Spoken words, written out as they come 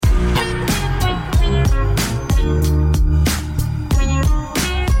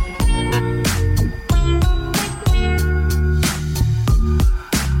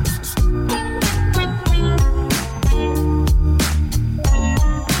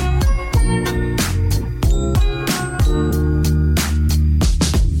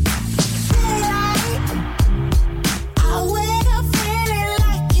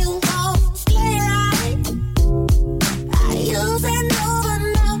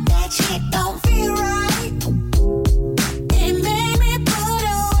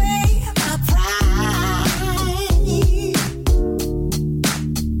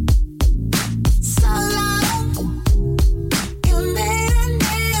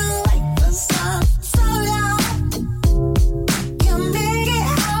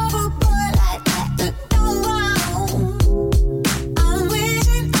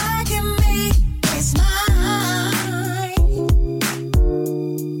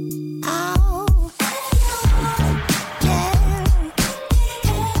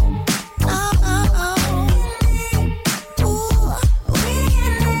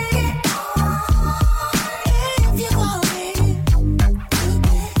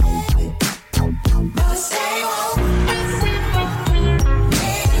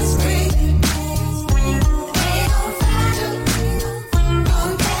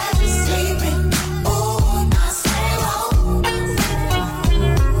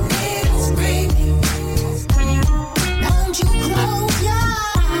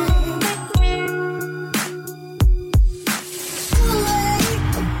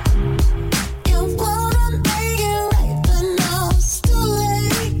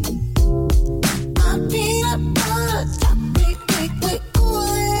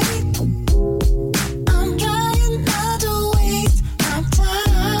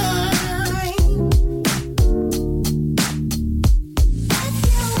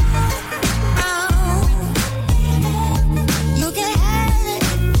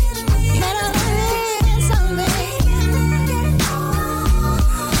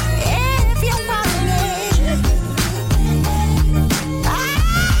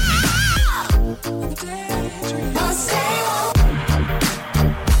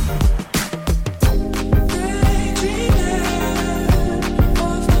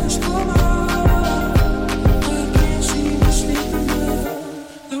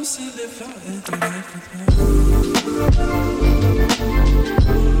Lucidly floating through life with her.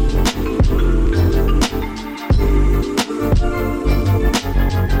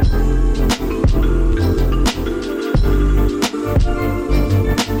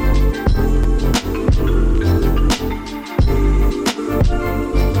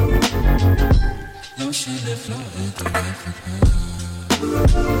 Lucidly floating through life with her.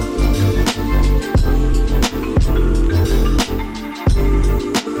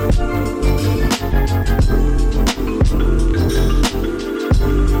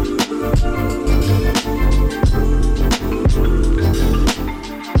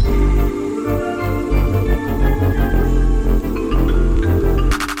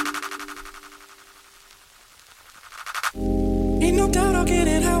 Ain't no doubt I'll get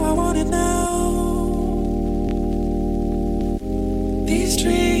it how I want it now. These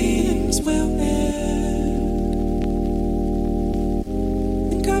dreams will end.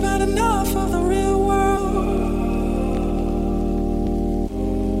 Think I've had enough of the real world.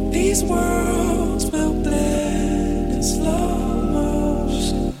 These worlds will blend in slow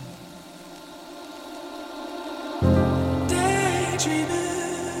motion. Daydreaming.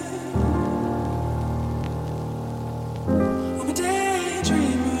 I'm a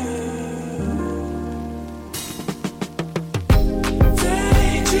daydreamer.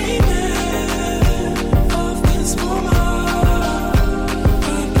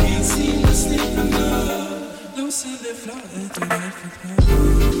 Lucidly floating through life with her.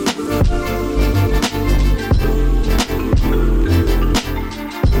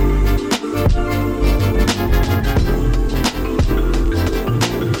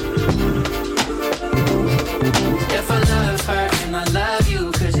 If I love her and I love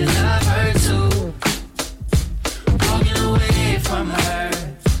you, cause you love her too. Walking away from her,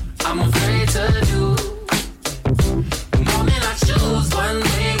 I'm afraid to do. The moment I choose, one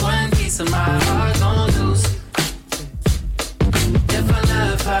day, one piece of my heart gon' lose. If I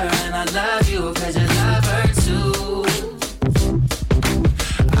love her and I love you, cause you love her too.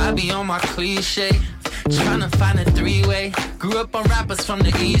 I be on my cliche, tryna find a three-way. Grew up on rappers from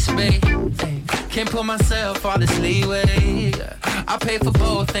the East Bay. Can't put myself all this leeway. I pay for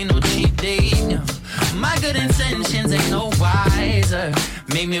both, ain't no cheap date. My good intentions ain't no wiser.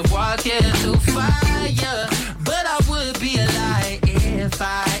 Made me walk here through fire. But I would be a lie if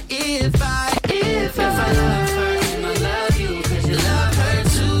I love her and I love you, cause you love her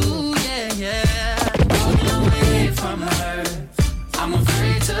too, yeah, yeah. Walking away from her, I'm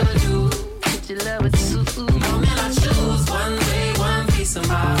afraid to do. Could you love it too? The moment I choose, one day, one piece of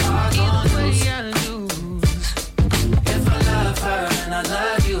my heart gon' lose. If I love her and I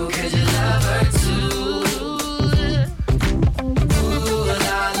love you, cause you love her too. Ooh, la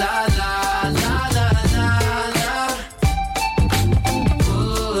la la la la la la.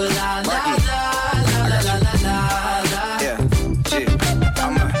 Ooh, la la la la la la la. Yeah,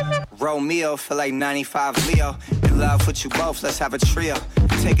 I'm a Romeo, feel like 95 Leo. In love with you both, let's have a trio.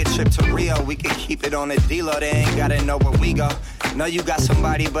 Take a trip to Rio, we can keep it on the D-Lo. They ain't gotta know where we go. Know you got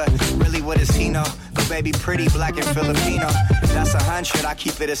somebody, but really what does he know? The baby pretty, black and Filipino. That's 100, I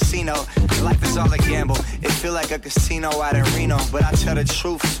keep it a C-No. Life is all a gamble, it feel like a casino out in Reno. But I tell the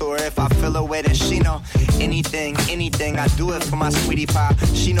truth to her, if I feel a way then she know. Anything, I do it for my sweetie pie.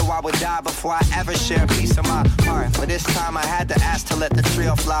 She know I would die before I ever share a piece of my heart. But this time I had to ask to let the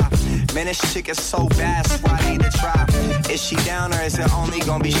trio fly. Man, this chick is so bad, so I need to try. Is she down or is it only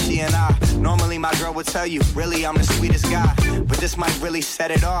gonna be she and I? Normally my girl would tell you, really I'm the sweetest guy. But this might really set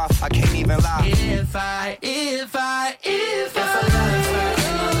it off, I can't even lie. If I love her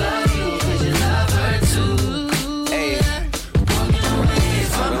and I love you, cause you love her too. Hey. Walking away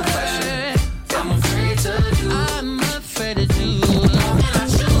from her, I'm afraid to do. The moment I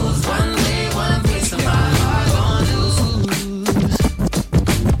choose, one day, one piece of my heart gon' lose.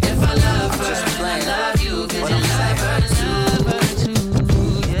 If I love her and I love you, cause you love her too.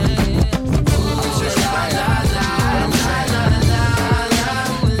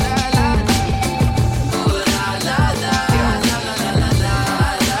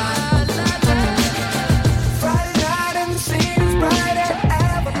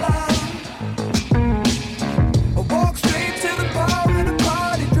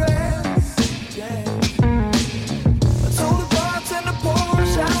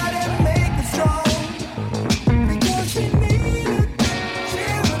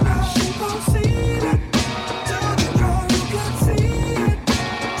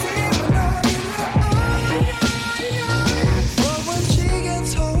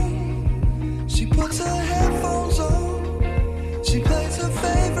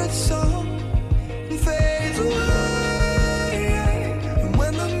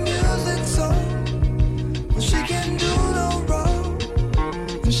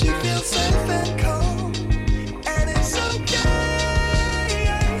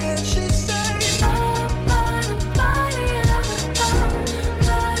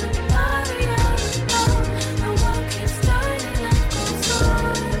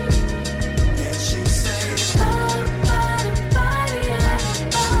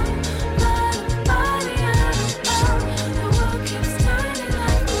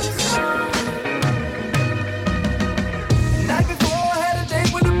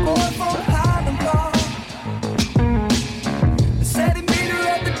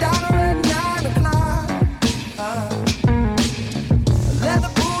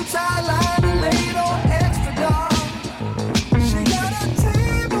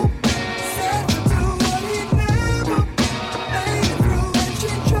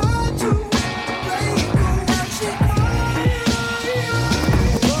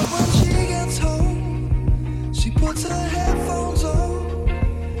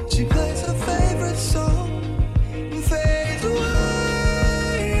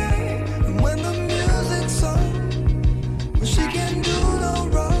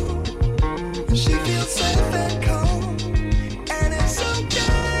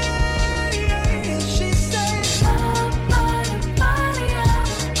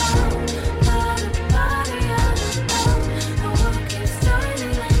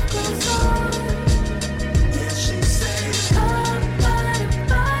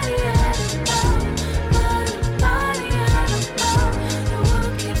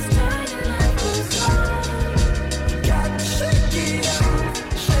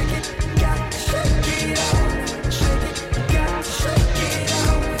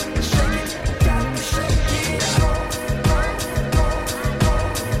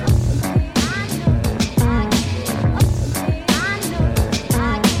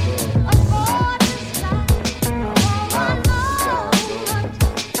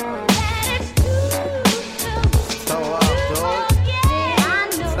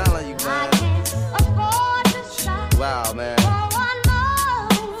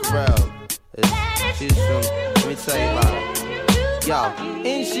 She's from, let me tell you about her. Yo,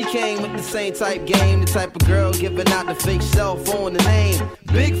 and she came with the same type game, the type of girl giving out the fake cell phone, the name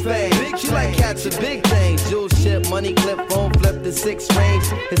Big Fame. She like cats with big things, jewel ship, money clip, phone flip, the 6 range.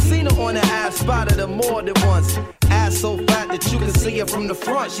 And seen her on the ass, spotted her more than once. Ass so fat that you can see her from the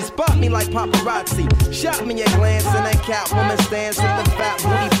front. She spot me like paparazzi, shot me a glance, and that Catwoman stance with the fat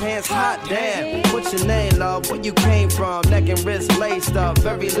booty pants. Hot damn, what's your name, love? Where you came from? Neck and wrist laced up,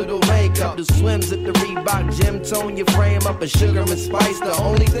 very little makeup. The swims at the Reebok gym, tone your frame up, a sugar and spice, the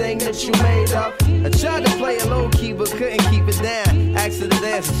only thing that you made up. I tried to play it low key, but couldn't keep it down. Asked her to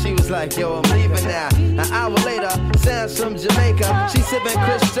dance, and she was like, yo, I'm leaving now. An hour later, sounds from Jamaica. She sipping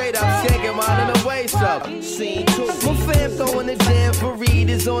Chris straight up, skanking while in the waist up. Scene 2. My fam throwing the jam for Reed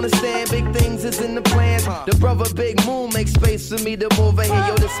is on the stand. Big things is in the plans. The brother Big Moon makes space for me to move in here.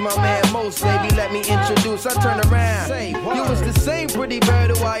 Yo, this my man Most, baby, let me introduce. I turn around. You was the same pretty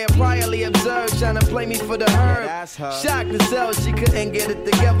bird who I had priorly observed, trying to play me for the herb. Shocked to sell, she couldn't get it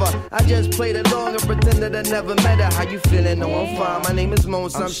together. I just played along and pretended I never met her. How you feeling? No, I'm fine. My name is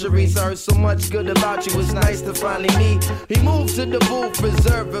Mons. I'm Sharice. I heard so much good about you. It's nice to finally meet. He moved to the booth,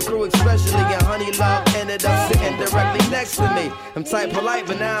 preserve a crew, especially. And Honey Love ended up sitting directly next to me. I'm type polite,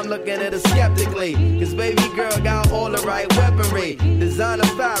 but now I'm looking at her skeptically. Cause baby girl got all the right weaponry. Designer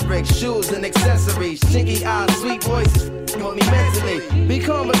fabric, shoes and accessories. Chinky eyes, sweet voices, on me mentally. Be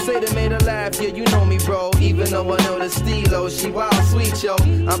conversated, made her laugh. Yeah, you know me, bro. Even though I know the stilo, she wild sweet, yo.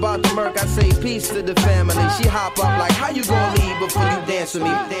 I'm about to murk, I say peace to the family. She hop up like, how you gonna leave before you dance with me?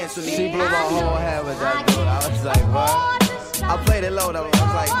 Dance with me. She blew my whole head with that dude. I was like, what? I played it low though. I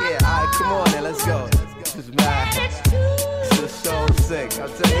was like, yeah, alright, come on then, let's go. This is mad. This is so sick. I'm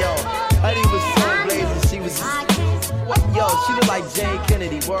telling you, yo, Honey was so blazing. She was just, yo, she was like Jane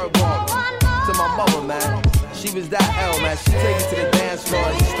Kennedy, word bomb. To my mother, man. She was that L, man. She take me to the dance floor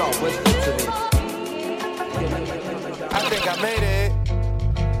and she start whispering to me. I think I made it.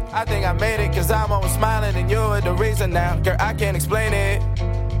 I think I made it, cause I'm always smiling and you're the reason now. Girl, I can't explain it.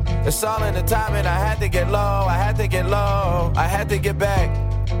 It's all in the timing. I had to get low, I had to get low, I had to get back.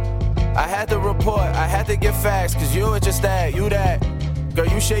 I had to report, I had to get facts, cause you were just that, you that. Girl,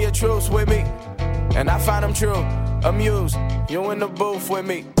 you share your truths with me, and I find them true. Amused, you in the booth with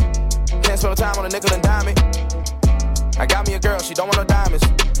me. Can't spend time on a nickel and dime it. I got me a girl, she don't want no diamonds.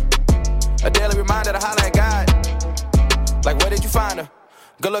 A daily reminder to holler at God. Like, where did you find her?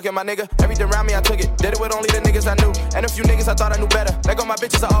 Good looking, my nigga. Everything around me, I took it. Did it with only the niggas I knew. And a few niggas I thought I knew better. Let go my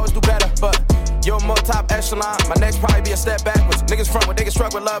bitches, I always do better. But you're more top echelon. My next probably be a step backwards. Niggas front with niggas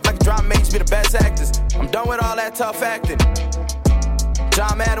struck with love like a drama makes be the best actors. I'm done with all that tough acting.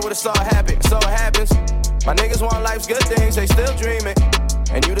 John Madden would've saw it happen. So it happens. My niggas want life's good things, they still dreaming.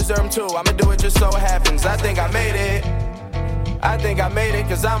 And you deserve them too. I'ma do it just so it happens. I think I made it. I think I made it,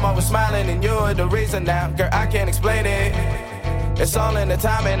 cause I'm always smiling and you're the reason now. Girl, I can't explain it. It's all in the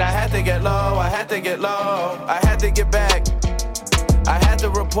timing. I had to get low, I had to get low, I had to get back. I had to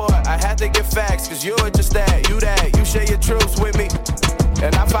report, I had to get facts, cause you're just that, you share your truths with me,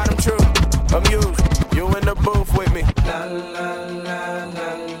 and I find them true. Amused, you in the booth with me. La la la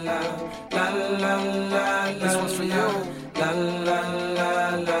la la, la la la, this one's for you. La la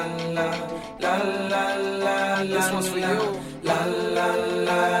la la la, la la la, this one's for you. La la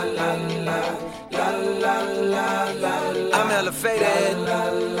la la la, la la la la. I'm hella faded.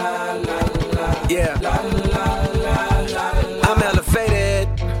 Yeah. I'm hella faded.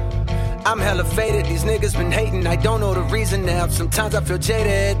 I'm hella faded. These niggas been hating. I don't know the reason now. Sometimes I feel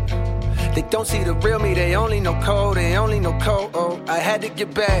jaded. They don't see the real me. They only know cold. They only know cold. Oh, I had to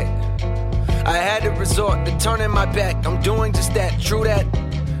get back. I had to resort to turning my back. I'm doing just that. True that.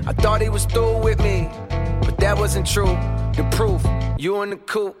 I thought he was through with me, but that wasn't true. The proof, you in the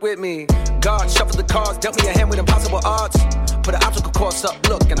coupe with me. God shuffled the cards, dealt me a hand with impossible odds. Put an obstacle course up,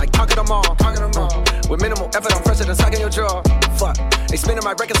 look, and I conquered them all. With minimal effort, I'm fresher than sucking your jaw. Fuck, they spinning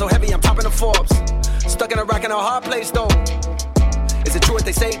my record so heavy, I'm topping the Forbes. Stuck in a rock in a hard place though. Is it true what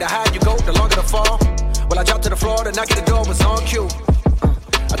they say, the higher you go, the longer the fall? Well, I dropped to the floor, the knock at the door was on cue.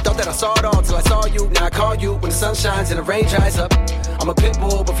 I thought that I saw it all till I saw you. Now I call you when the sun shines and the rain dries up. I'm a pit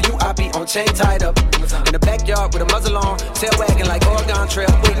bull, but for you I be on chain tied up. In the backyard with a muzzle on, tail wagging like Oregon Trail,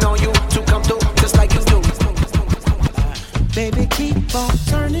 waiting on you to come through just like you do. Baby, keep on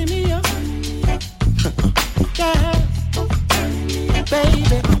turning me up. Yeah.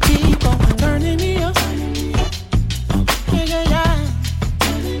 Baby, keep on turning me up. Yeah, yeah, yeah.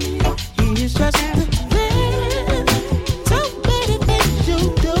 It's just the plan. So many things you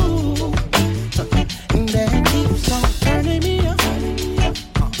do. That keeps on turning me up.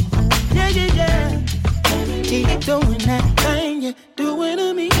 Yeah, yeah, yeah. Keep doing that thing you're doing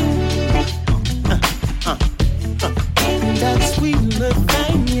to me. that sweet little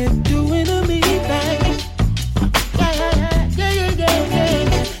thing you're doing to me, babe.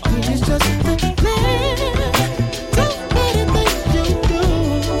 Yeah. It's just the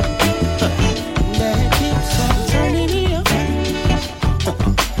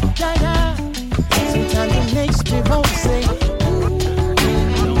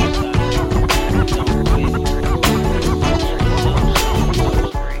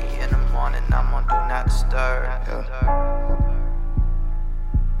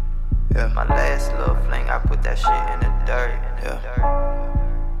that shit in the dirt, yeah.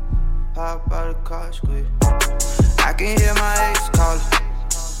 Pop out the car, squeeze. I can hear my ex calling.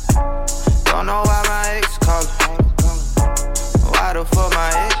 Don't know why my ex calling. Why the fuck my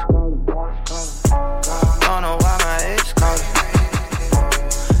ex calling? Don't know why my ex calling.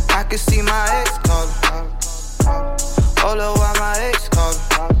 I can see my ex calling. Oh, look, why my ex calling?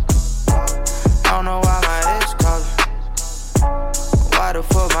 Don't know why my ex calling. Why the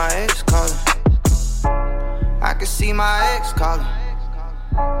fuck my ex calling? I can see my ex calling.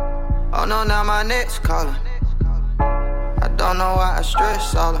 Oh no, now my next calling. I don't know why I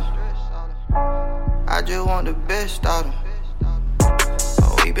stress all them. I just want the best out of them.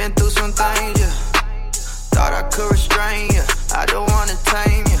 Oh, we been through some things, yeah. Thought I could restrain ya. I don't wanna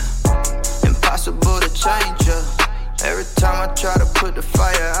tame ya. Impossible to change ya. Every time I try to put the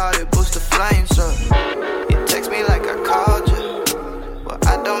fire out, it boosts the flames up. You text me like I called ya. Well,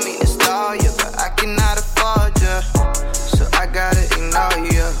 I don't mean to stall ya, but I cannot afford ya. So I gotta ignore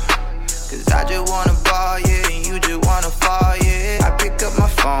ya. Cause I just wanna ball, yeah, and you just wanna fall, yeah. I pick up my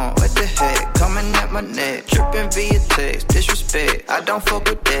phone, what the heck, coming at my neck. Tripping via text, disrespect, I don't fuck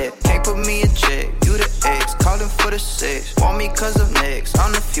with that. Can't put me a check, you the ex, calling for the sex. Want me cause I'm next,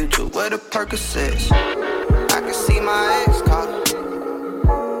 I'm the future, where the Percocets. I can see my ex calling.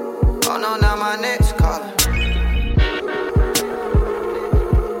 Oh no, now my next calling.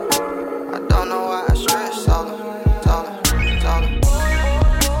 I don't know why I stress all them.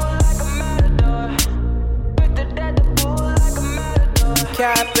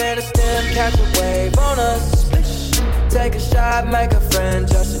 Cap and a stem, catch a wave on us. Take a shot, make a friend,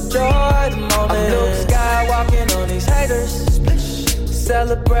 just enjoy the moment. I'm Luke Skywalking on these haters.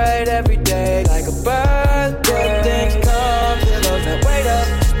 Celebrate every day like a birthday. Things come to those that wait up.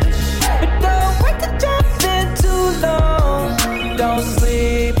 But don't wait to jump in too long. Don't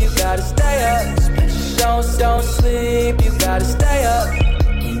sleep, you gotta stay up. Don't sleep, you gotta stay up.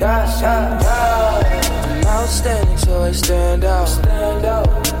 I'm outstanding, so I stand out.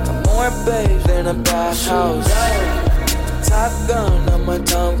 I'm more babes than a bathhouse. Top Gun, I'm a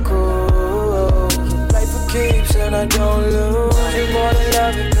Tom Cruise. Play for keeps and I don't lose. You more than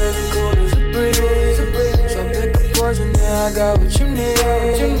love it, cause it's cool as a breeze. So pick a poison, yeah, I got what you need.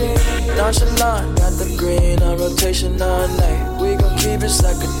 Nonchalant, got the green on rotation all night. We gon' keep it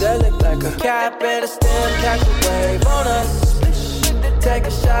psychedelic like a cap and a stem, catch a wave on us. Take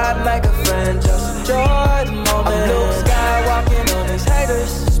a shot, make a friend, just enjoy the moment. I'm Luke Skywalking on these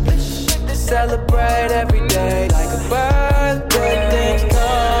haters. Celebrate every day like a birthday. Things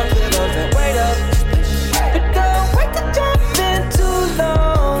come to those that wait up. But don't wait to jump in too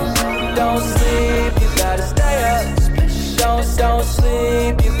long. Don't sleep, you gotta stay up. Don't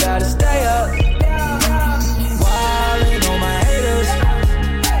sleep, you gotta stay up. Wildin' on my haters.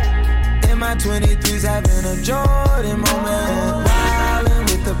 In my 23s, having a Jordan moment. Wildin'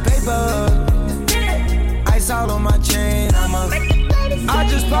 with the paper. Ice all on my chain. I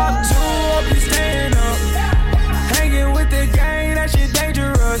just popped two up and staying up. Hanging with the gang, that shit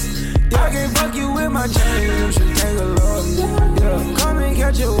dangerous. Yeah, I can't fuck you with my chain. You should take a look. Yeah, come and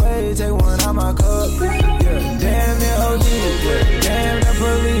catch a wave, take one out my cup. Yeah, damn the OG. Yeah, damn the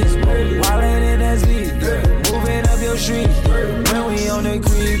police. Wildin' in SV. Yeah, moving up your street. When we on the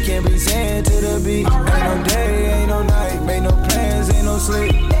creek, can't be saying to the beat. Ain't no day, ain't no night. Make no plans, ain't no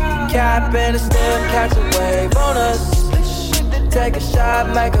sleep. Cap and a stem, catch a wave on us. Take a shot,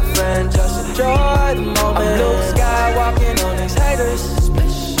 make a friend, just enjoy the moment. I'm Luke Skywalking on these haters.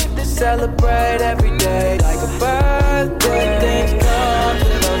 Celebrate every day like a birthday. Things come to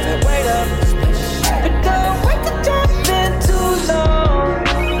those that wait up. But don't wait to jump in too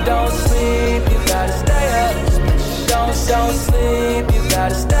long. Don't sleep, you gotta stay up. Don't sleep, you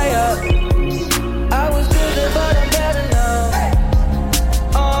gotta stay up. I was good, but I'm better now.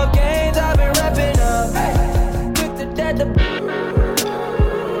 All games I've been wrapping up. Quick to death the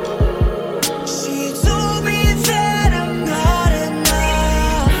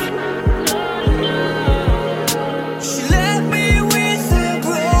She left me with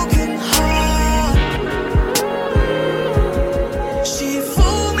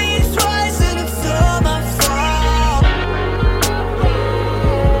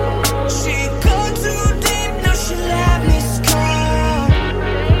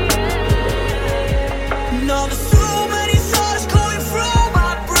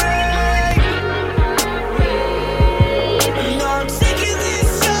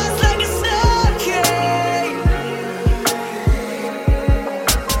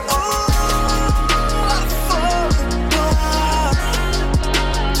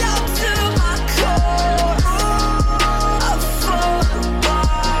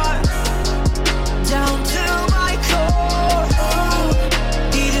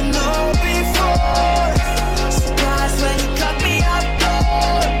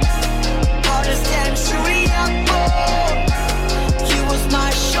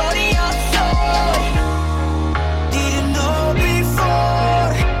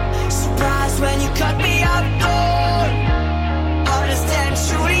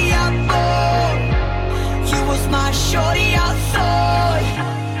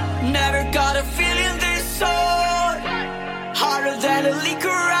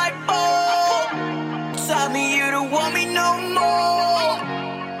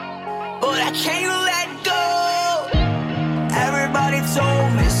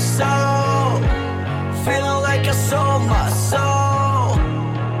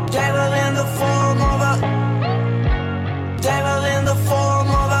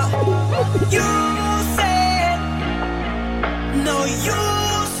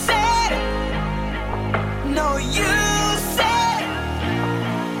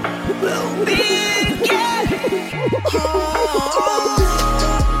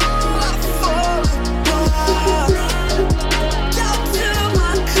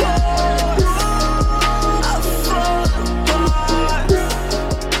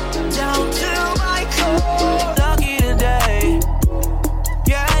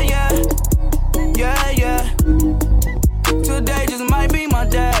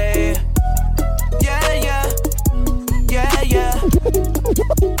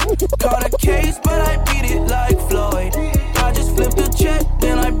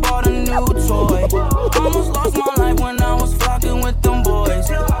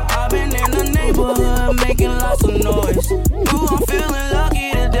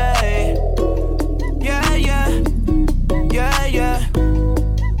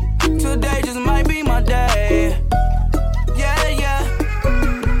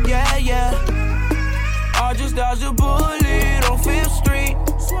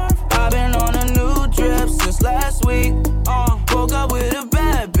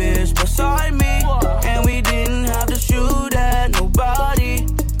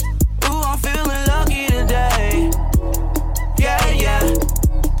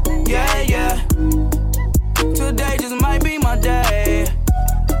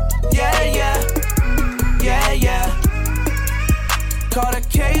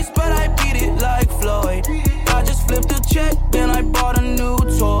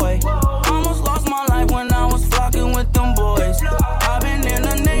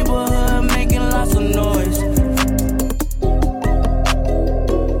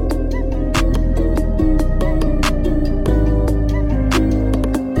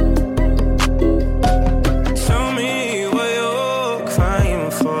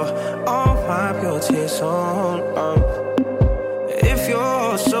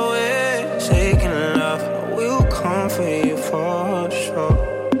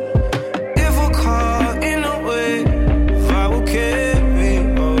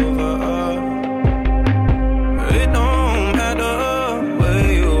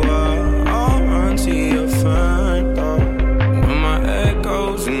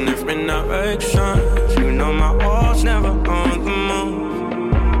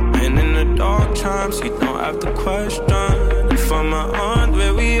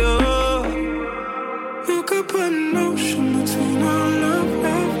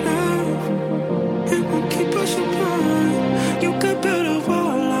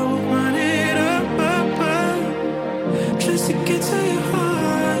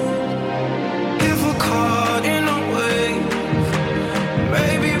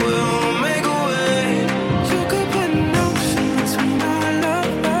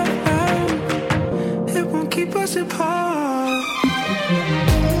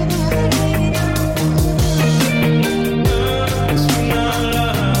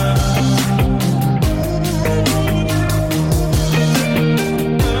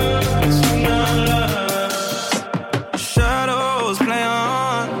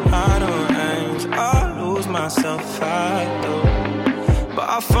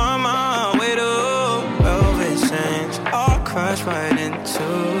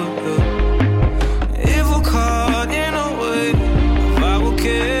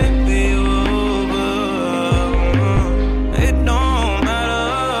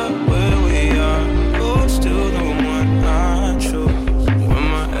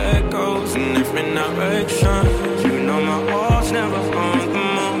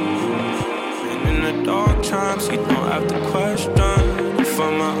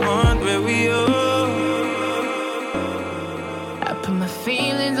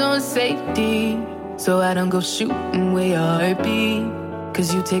So I don't go shooting where your heart be.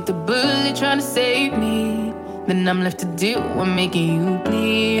 Cause you take the bullet trying to save me. Then I'm left to deal with making you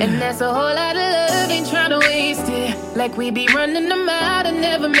bleed. And that's a whole lot of love, ain't trying to waste it. Like we be running them out and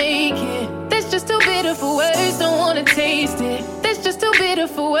never make it. That's just too bitter for words, don't wanna taste it. That's just too bitter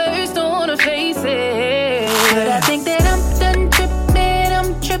for words, don't wanna face it. But I think that I'm done tripping,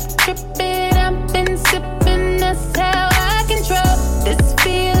 I'm tripping. I've been sipping, that's how I control this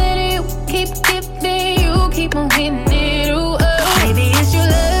feeling you keep giving, you keep on hitting it, ooh, oh. Maybe it's your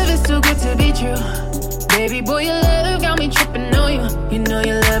love, it's too good to be true. Baby boy, your love got me tripping on you. You know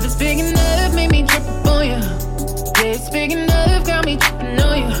your love is big enough, made me trip up on you. Yeah, it's big enough, got me tripping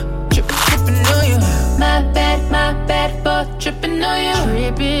on you. Tripping on you. My bad for tripping on you.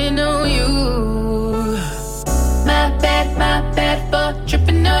 Tripping on you. My bad for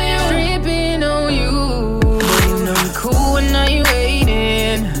tripping on you. Tripping on you. Boy, you know you cool when now you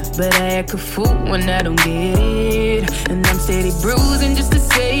waiting. but I act a fool when I don't get it. And I'm steady bruising just to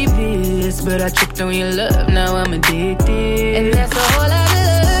save this, but I tripped on your love, now I'm addicted. And that's a whole lot of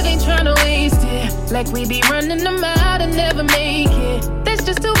love, ain't tryna waste it. Like we be running them out and never make it. That's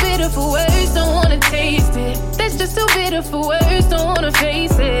just too bitter for words, don't wanna taste it. That's just too bitter for words, don't wanna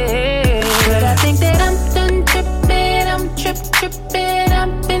face it. But I think that I'm done tripping, I'm tripping.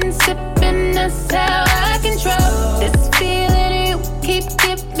 I've been sipping, that's how I control this feeling you keep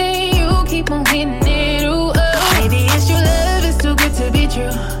giving, you keep on hitting it. Ooh, oh. Maybe it's your love, it's too good to be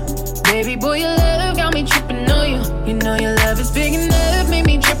true. Baby boy, your love got me tripping on you. You know your love is big enough, make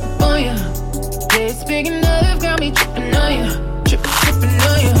me trip up on you. Yeah, it's big enough, got me tripping on you. Tripping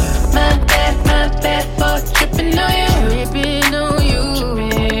on you. My bad for tripping on you. Tripping on you.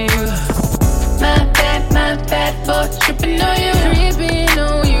 My bad for tripping on you. Tripping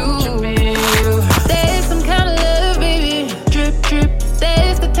on you. There's some kind of love, baby. Trip.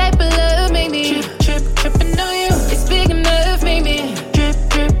 There's the type of love, make me tripping on you. It's big enough, make me trip.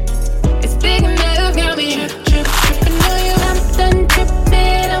 It's big enough, got me tripping on you. I'm done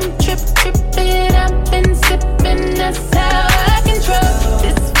tripping, I'm tripping. I've been sipping, that's how I control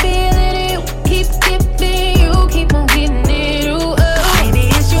this feeling you keep giving, you keep on hitting it. Ooh, oh. Maybe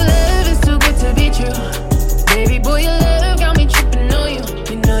it's your love, it's too good to be true. Baby boy, your love got me tripping on you.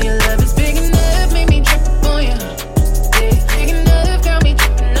 You know your love is big enough, make me trip on you. Yeah, big enough, got me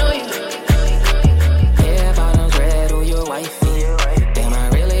tripping on you. Yeah, bottoms red, who your wifey? Damn, I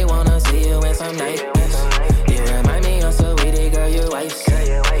really wanna see you in some nightmares. You remind me of sweetie, girl, you icy.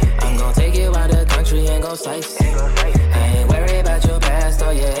 I'm gon' take you out the country and go sightseeing. I ain't worried about your past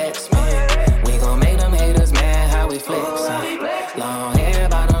or your ex, man. We gon' make them haters mad, how we flex. Long hair,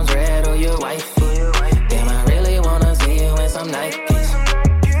 bottoms red, who your wifey? Damn, I really wanna see you in some Nikes.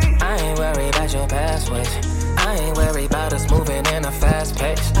 I ain't worried about your past ways. I ain't worried about us moving in a fast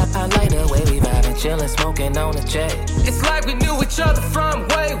pace. I like the way we vibing, chillin', smoking on the jet. It's like we knew each other from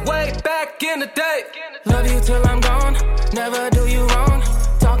way back in the day. Love you till I'm gone, never do you wrong.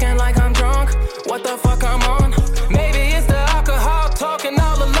 Talking like I'm drunk, what the fuck I'm on? Maybe it's the alcohol talking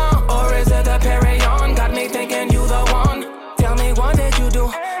all along. Or is it the Perrier? Got me thinking you the one. Tell me what did you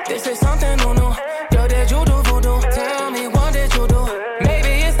do? This is something new. Yo, did you do voodoo? Tell me what did you do?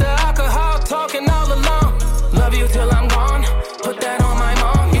 Maybe it's the alcohol talking all along. Love you till I'm gone, put that on my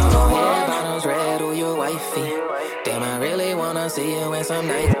mom. You know what? Bottoms red, who your wifey? Damn, I really wanna see you in some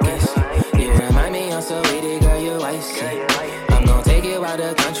nightmares. You remind me of sweetie, girl, you icy. I'm gon' take you out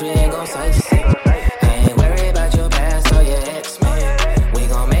the country and go sightseeing. I ain't worried about your past or your ex, man. We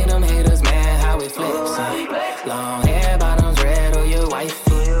gon' make them haters mad, how we flex. Long hair, bottoms red, who your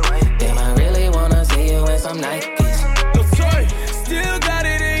wifey? Damn, I really wanna see you in some Nikes. No story, still got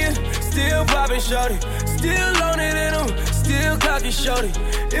it in you, still poppin' shorty, still on it in them, still cocky shorty.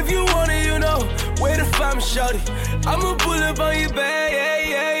 If you want it, you know where to find me, shorty. I'ma pull up on you, babe,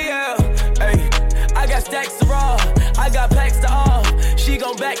 yeah. Hey, I got stacks to raw, I got packs to off. She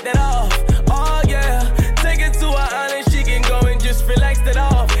gon' back that off, oh yeah. Take it to her island, she can go and just relax that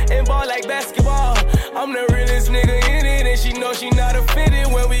off and ball like basketball. I'm the realest nigga in it, and she know she not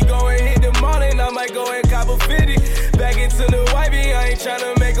offended. When we go and hit the mall, and I might go and cop a 50. Back into the wifey, I ain't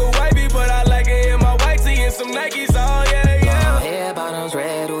tryna make a wifey, but I like it in my white tee and some Nikes, oh yeah. Long hair, bottoms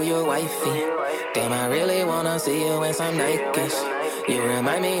red, who your wifey? Damn, I really wanna see you in some Nikes. You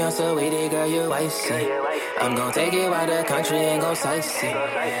remind me of sweetie, girl, you icy. I'm gon' take you out the country and go sightseeing.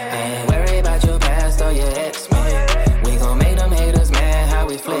 I ain't worried about your past or your ex, man. We gon' make them haters mad, how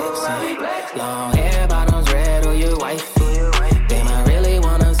we flex. Long hair, bottoms red, who your wifey? Damn, I really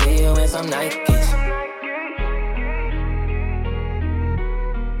wanna see you in some Nikes.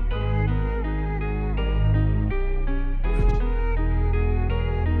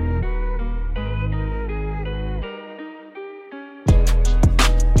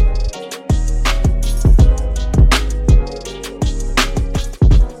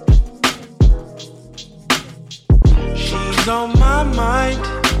 She's on my mind.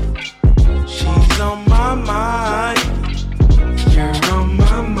 She's on my mind. You're on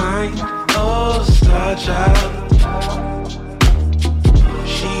my mind. Oh, star child.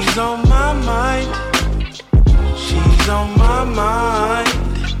 She's on my mind. She's on my mind.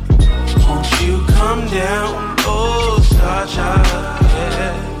 Won't you come down? Oh, star child.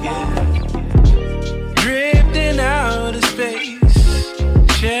 Yeah. Drifting out of space.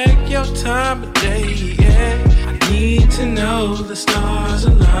 Check your time of day. Yeah. Need to know the stars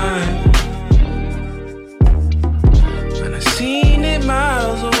align. When I seen it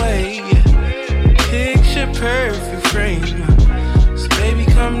miles away, picture perfect frame. So baby,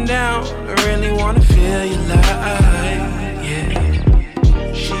 come down. I really wanna feel your light.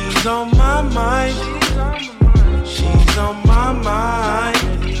 Yeah. She's She's on my mind. She's on my mind.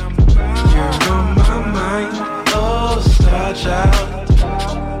 You're on my mind. Oh, star child.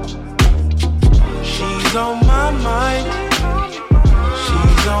 She's on my mind.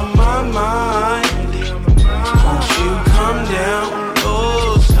 She's on my mind. Won't you come down?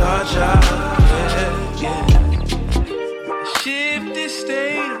 Oh, star child. Yeah, yeah. Shifted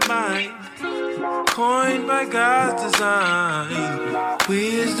state of mind, coined by God's design.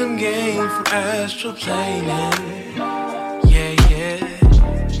 Wisdom gained from astral planing. Yeah,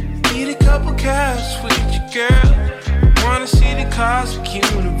 yeah. Eat a couple caps with your girl. Wanna see the cosmic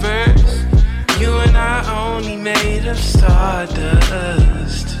universe. You and I only made of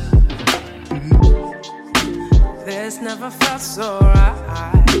stardust. This never felt so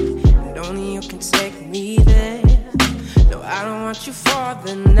right, and only you can take me there. No, I don't want you for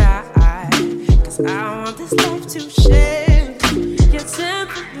the night, 'cause I want this life to share. Your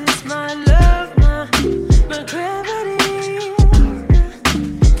temper is my love, my gravity.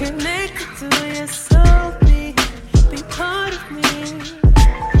 Connected to your soul, be part of me.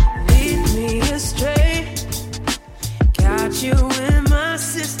 Lead me astray, got you in my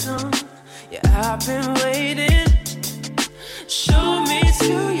system. Yeah, I've been waiting. Show me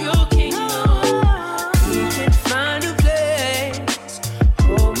to your kingdom. We can find a place.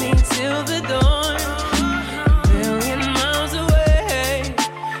 Hold me till the dawn. A million miles away.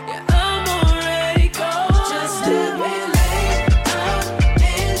 Yeah, I'm already gone. Just let me lay out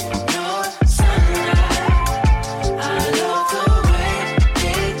in your sunlight. I love the way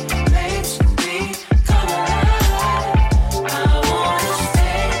it makes me come alive. I wanna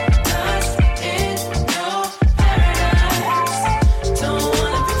stay lost in your paradise. Don't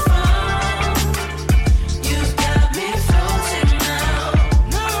wanna be found. You've got me floating now.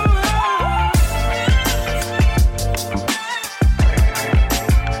 No.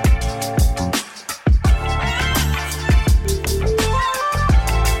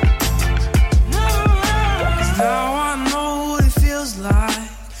 Now I know what it feels like.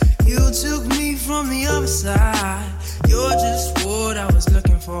 You took me from the other side. You're just what I was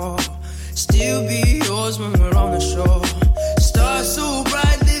looking for. Still be yours when we're on the shore. Stars so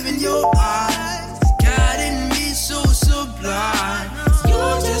bright, live in your eyes, guiding me so sublime.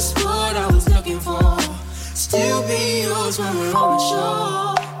 You're just what I was looking for. Still be yours when we're on the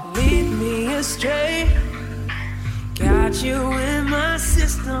shore. Lead me astray, got you in my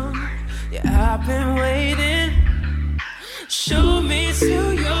system. Yeah, I've been waiting. Show me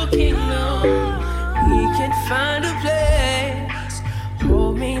to your kingdom. We can find a place.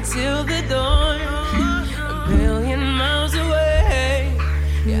 Hold me till the dawn. A million miles away.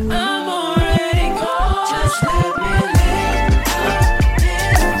 Yeah, I'm already gone. Just let me lay out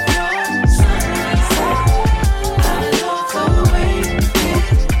in your sunlight. I love the way it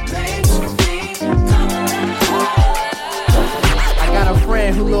makes me come alive. I got a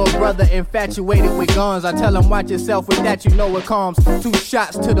friend who little brother infatuated with guns. I tell him watch yourself with that, you know it comes. 2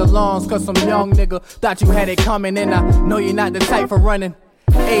 shots to the lungs, 'cause some young nigga thought you had it coming. And I know you're not the type for running.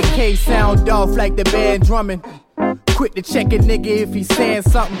 AK sound off like the band drumming. Quick to check a nigga if he's saying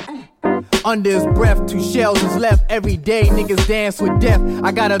something. Under his breath, 2 shells is left. Every day niggas dance with death.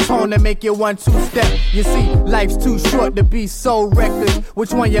 I got a tone to make you 1-2 step. You see, life's too short to be so reckless.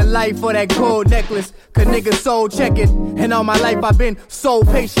 Which one your life or that gold necklace? 'Cause niggas soul checking. And all my life I've been so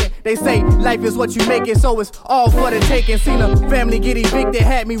patient. They say life is what you make it, so it's all for the taking. Seen a family get evicted,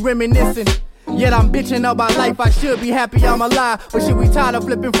 had me reminiscing. Yet I'm bitching about life, I should be happy I'm alive. But shit, we tired of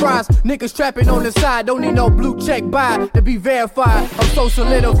flipping fries. Niggas trapping on the side, don't need no blue check by to be verified. I'm so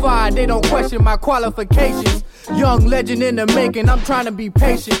solidified, they don't question my qualifications. Young legend in the making, I'm trying to be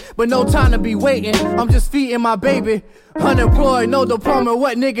patient, but no time to be waiting. I'm just feeding my baby. Unemployed, no diploma,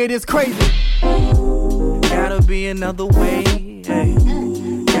 what nigga, this crazy. Gotta be another way, hey.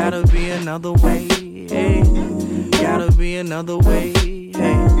 Gotta be another way, hey. Gotta be another way,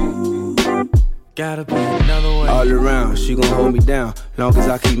 hey. Gotta be another way. All around, she gon' hold me down. Long as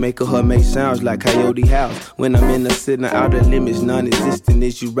I keep making her make sounds like Coyote House. When I'm in the city, outer limits, non-existent.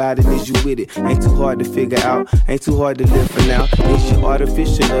 Is you riding, is you with it? Ain't too hard to figure out, ain't too hard to live for now. Is you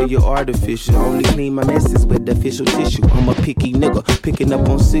artificial or you artificial? Only clean my messes with official tissue. I'm a picky nigga, picking up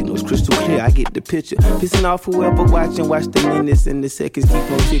on signals, crystal clear, I get the picture. Pissing off whoever watching, watch the minutes and the seconds keep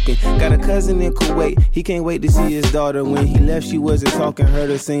on ticking. Got a cousin in Kuwait, he can't wait to see his daughter. When he left, she wasn't talking, heard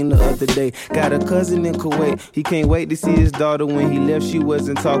her sing the other day. Got a cousin in Kuwait, he can't wait to see his daughter. When he left, she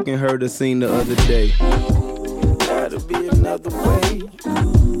wasn't talking, heard her sing the other day. Gotta be another way.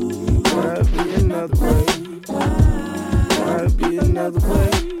 Gotta be another way. Gotta be another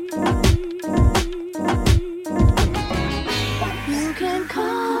way. You can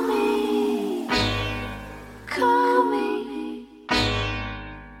call me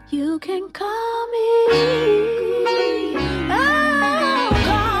can call me. Oh,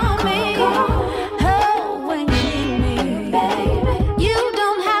 call me. Oh, when you need me, baby. You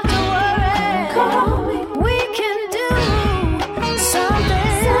don't have to worry. Call me. We can do something.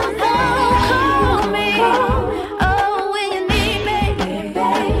 Oh, call me. Oh, when you need me, baby.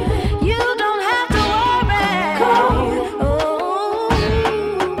 You don't have to worry. Call me. Oh,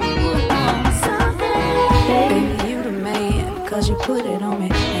 something. Baby, you the man, 'cause you put it on me.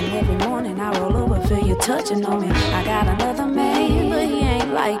 And every morning I roll over, feel you touching on me. I got another man, but he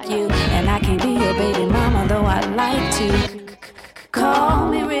ain't like you. And I can't be your baby mama, though I'd like to. Call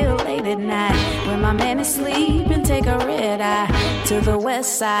me real late at night when my man is sleeping. Take a red eye to the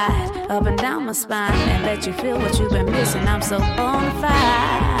west side, up and down my spine, and let you feel what you've been missing. I'm so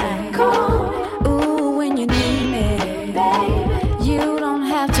bonafide. Call me. Ooh, when you need me, baby. You don't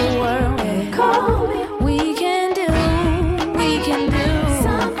have to worry. Call me. We can do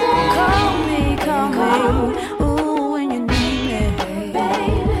something. Call me. Ooh, when you need me, baby.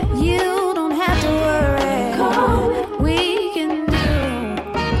 You don't have to worry. Call me. We can do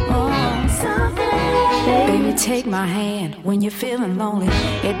something. Baby, take my hand when you're feeling lonely.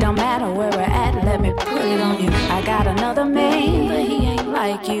 It don't matter where we're at, let me put it on you. I got another man, but he ain't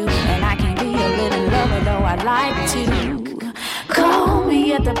like you. And I can't be a living lover, though I'd like to. Call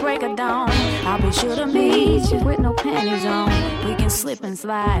me at the break of dawn. I'll be sure to meet you with no panties on. We can slip and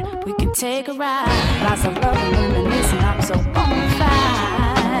slide, we can take a ride. Lots of love and reminiscing, I'm so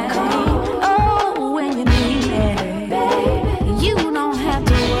bonafide. Oh, when you need me, baby. You don't have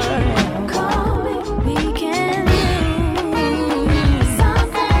to worry. Call me, we can do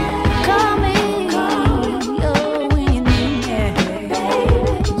something. Call me, oh, when you need me,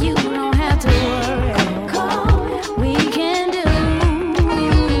 baby. You don't have to worry. Call me, we can do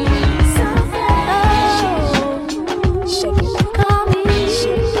something. Oh, shake it, call me,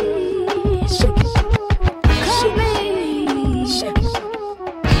 shake it, call me, shake it,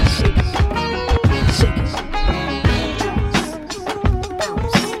 shake it, shake it.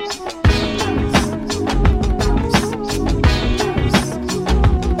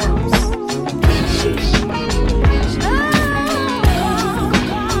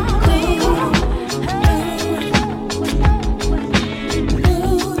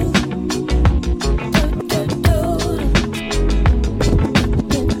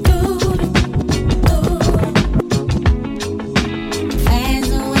 As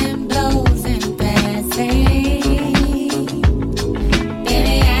the wind blows and passes, baby,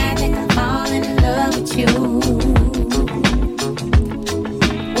 I think I'm falling in love with you.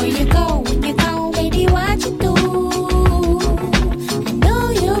 When you go, baby, what you do? I know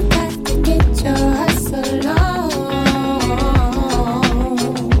you got to get your hustle on.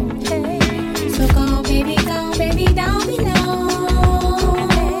 So go, baby, don't be long.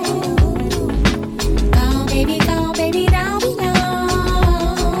 Go, baby, don't be long.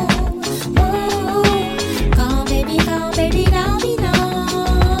 Ooh, go, baby, don't be long.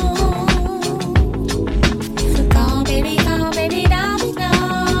 So go, baby, don't be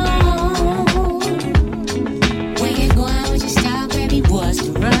long. When you go out with your style, baby, what's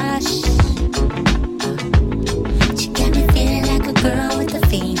the rush? She got me feeling like a girl with a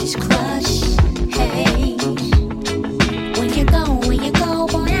fiendish crush. Hey, when you go,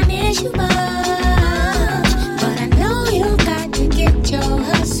 boy, I miss you much. But I know you got to get your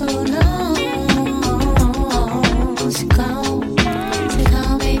hustle on. So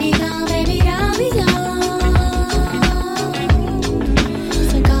go, baby, don't be long.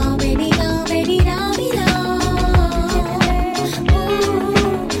 So go, baby, don't be long. Ooh,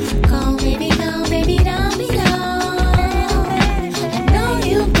 go, baby, don't be long. I know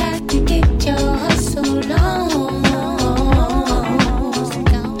you got to get your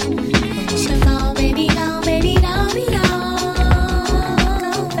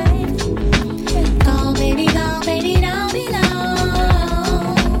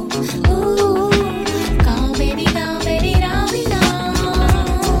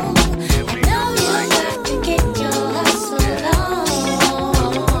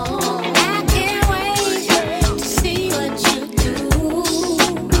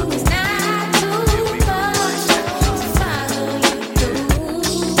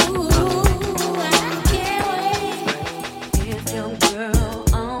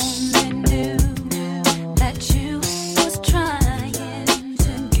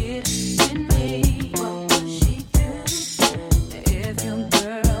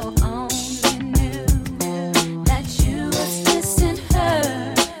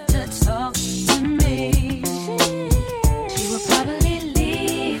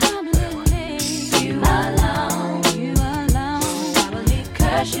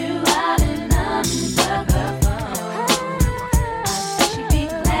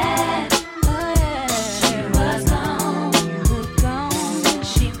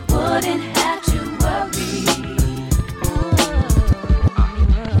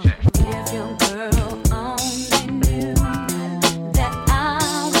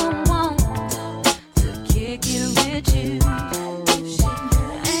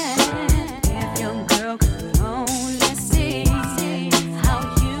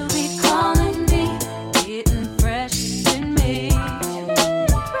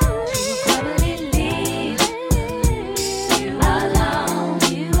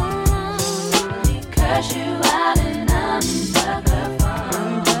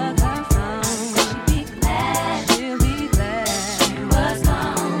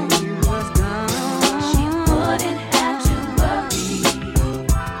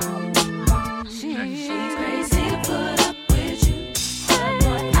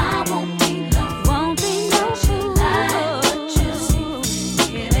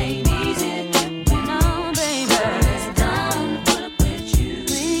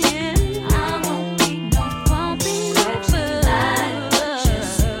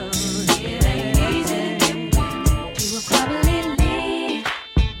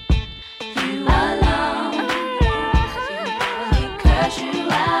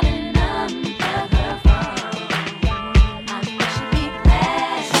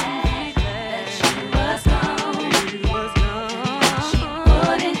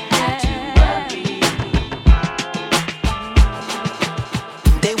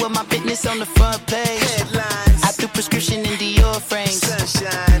with my fitness on the front page. Headlines. I threw prescription in Dior frames.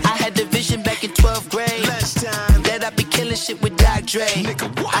 Sunshine. I had the vision back in 12th grade. Lunchtime. That I'd be killing shit with Dr. Dre.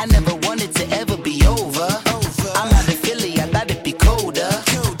 I never wanted to ever be over. I'm out of Philly, I thought it'd be colder.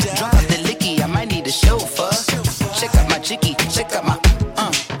 Drop out the licky, I might need a chauffeur. Check out my chicky, check out my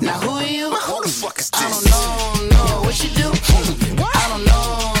Now who are you? Who the fuck is this? I don't know what you do. I don't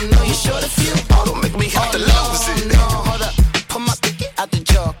know you short a few. Oh, don't make me have to lose it. No, hold up, pull my pick out the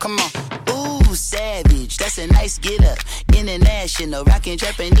jar, come on. Ooh, savage, that's a nice get up. International, rockin'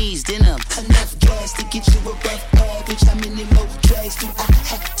 Japanese denim. Enough gas to get you a rough average. How many more drags do I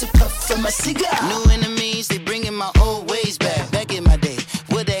have to puff from my cigar? New enemies, they bringing my old ways back. Back in my day,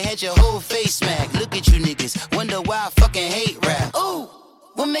 where they had your whole face smacked. Look at you niggas, wonder why I fucking hate rap. Ooh,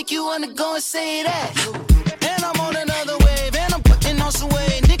 what make you wanna go and say that? And I'm on another wave, and I'm putting on some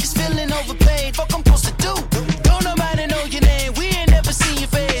weight. Niggas feeling overpaid, fuck I'm supposed to do? Don't nobody know your name, we ain't never seen your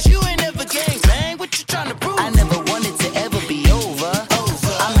face. You ain't never gang bang, what you tryna prove? I never wanted to ever be over.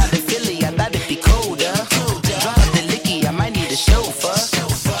 I'm out of Philly, I thought it'd be colder. Drop out the licky, I might need a chauffeur.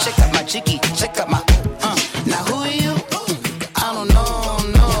 Check out my chicky, check out my Now who are you? I don't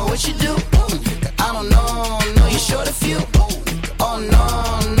know what you do. I don't know you short a few. Oh no,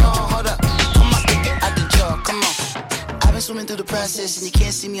 hold up, pull my pick out the jar, come on. I've been swimming through the process and you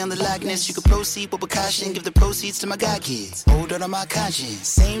can't see me on the Loch Ness. You can proceed with precaution, give the proceeds to my god kids. Hold on my conscience,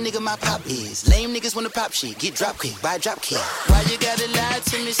 same nigga my pop is. Lame niggas wanna pop shit, get drop quick, buy drop kick. Why you gotta lie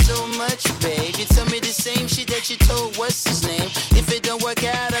to me so much, babe? You tell me the same shit that you told what's his name. If it don't work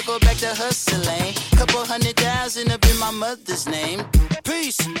out, I go back to hustling. Couple 100,000 up in my mother's name.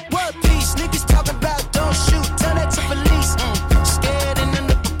 Peace, what peace? Niggas talking about don't shoot, tell that to police. Scared and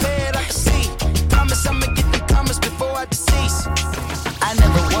underprepared, I can see. Promise I'ma get the comments before I decease. I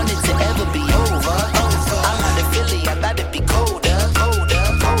never wanted to ever be over. I'm out of Philly, I thought it'd be colder.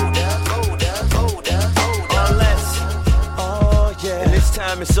 Unless, oh yeah, and this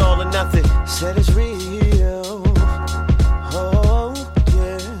time it's all or nothing. Said it's real. Oh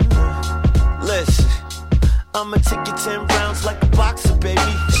yeah. Listen, I'ma take you 10 rounds like a boxer,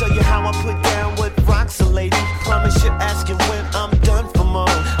 baby. Show you how I put down what rocks a lady. Promise you're asking when I'm done for more.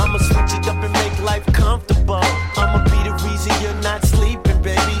 I'ma switch it up and make life comfortable. I'ma be the reason you're not sleeping,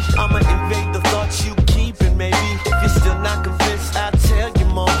 baby. I'ma invade the thoughts you keeping, maybe. If you're still not convinced, I'll tell you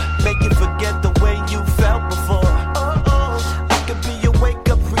more. Make you forget the way you felt before. I could be your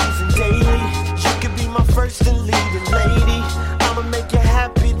wake-up reason daily. You could be my first and leading lady. I'ma make you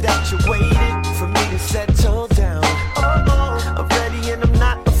happy that you waited for me to settle down. I'm ready and I'm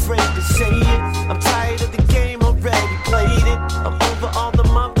not afraid to say it. I'm tired of the game, already played it. I'm over all the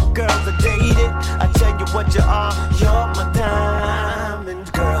mother girls I dated. I tell you what you are, you're my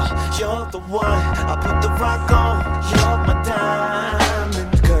diamond girl. You're the one, I put the rock on. You're my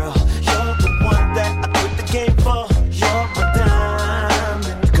diamond girl. You're the one that I quit the game for. You're my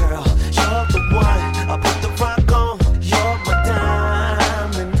diamond girl. You're the one, I put the rock on. You're my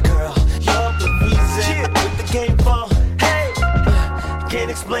diamond girl. You're the reason I quit the game for. Hey, can't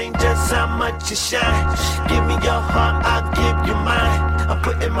explain just how much you shine. Give me your heart, I'll give you mine. I'm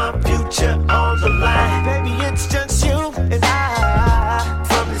putting my future on the line. Baby, it's just you and I.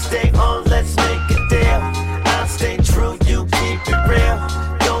 From this day on, let's make a deal. I'll stay true, you keep it real.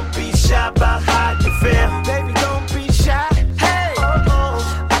 Don't be shy about how you feel. Baby, don't be shy. Hey,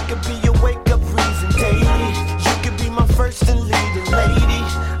 I could be your wake-up reason daily. You could be my first and leading lady.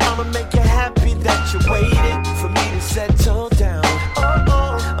 I'ma make you happy that you waited for me to settle down.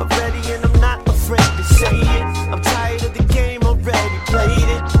 I'm ready and I'm not afraid to say it. I'm tired of the game, already played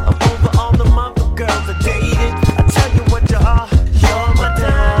it. I'm over all the mother girls I dated. I tell you what you are, you're my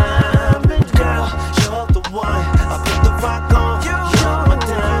diamond girl. You're the one, I put the rock on. You're my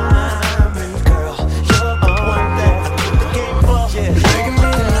diamond girl. You're the one that I quit the game for. Yeah. You're making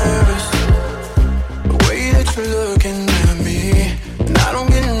me nervous, the way that you're looking at me. And I don't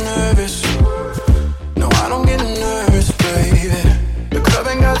get nervous, no I don't get nervous, baby. The club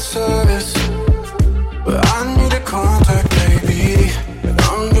ain't got service, but I need a contact, baby. And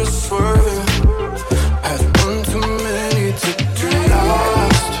I'm just swerving, had one too many to get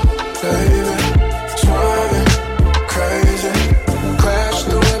lost, baby. Swerving, crazy, crash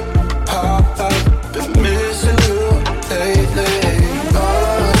the whip, pop out. Been missing you lately.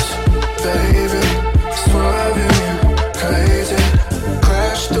 Lost, baby. Swerving, crazy,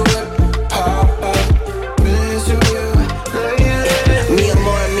 crash the whip, pop out. Missing you lately. Me and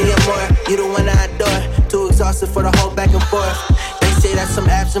more, you the one I adore. Too exhausted for the whole back and forth. They say that some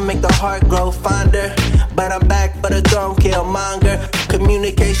apps will make the heart grow fonder, but I'm back for the throne, killmonger.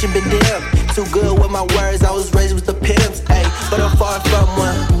 Communication been dim, too good with my words. I was raised with the pimps, ayy, but I'm far from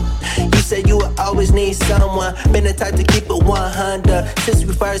one. need someone. Been the type to keep it 100. Since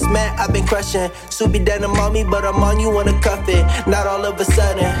we first met, I've been crushing. Subi denim on me, but I'm on you, wanna cuff it. Not all of a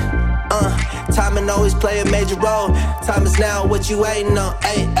sudden. Timing always play a major role. Time is now, what you waiting on?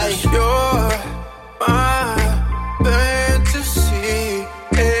 Ay, ay. You're my fantasy,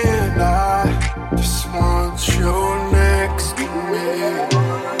 and I just want you next to me.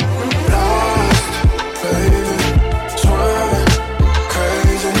 Lost, baby, swerving,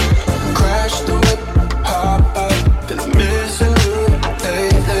 crazy. Crash the whip, hop out, then I'm missing you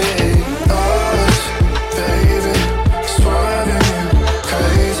lately. Lost, baby, swerving,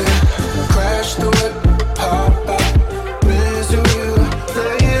 crazy. Crash the whip, hop out, missing you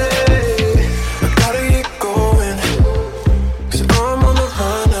lately. I gotta get going, 'cause I'm on the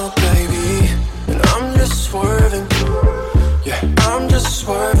run now, baby. And I'm just swerving, yeah, I'm just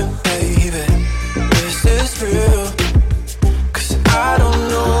swerving, baby. Is this real? 'Cause I don't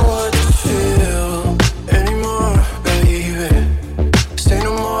know what to feel anymore, baby. Say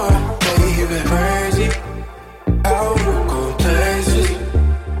no more, baby. Crazy how you go places.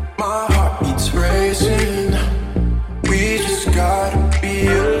 My heart beats racing. We just gotta be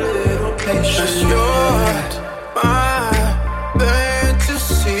a little patient. 'Cause you're my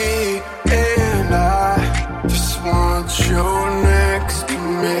fantasy, and I just want you next to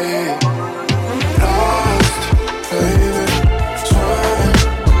me. Lost, baby, swerving,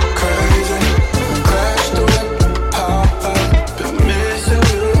 crazy. Crash the whip, hop out, been missing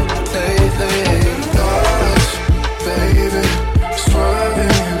you lately. Lost, baby,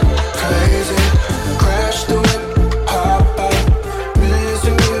 swerving, crazy. Crash the whip, hop out,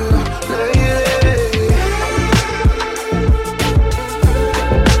 missing you lately.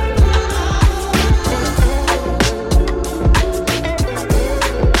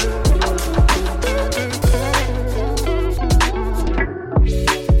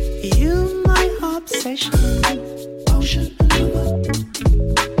 You, my obsession, ocean lover.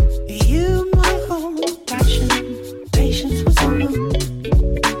 You, my whole passion, patience was over.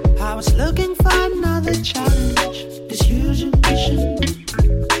 I was looking for another challenge, this huge ambition.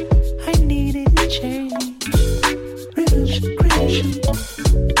 I needed a change, revolution, creation.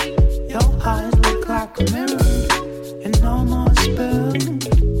 Your eyes look like a mirror, and no more spell.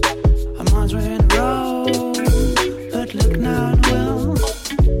 Our minds were in a row, but look now and well.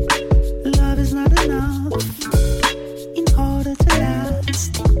 Love is not enough in order to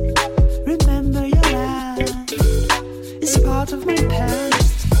last. Remember your laugh is part of my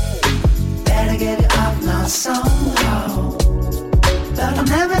past. Better get it up now somehow. But I'll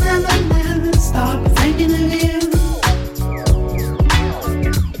never, never, never stop thinking of you.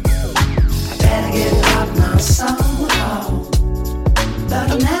 I better get it up now somehow. But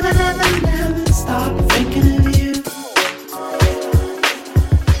I'll never, never, never stop thinking of you.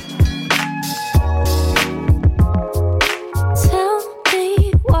 Tell me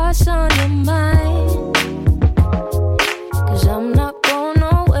what's on your mind, 'cause I'm not going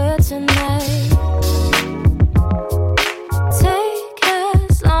nowhere tonight. Take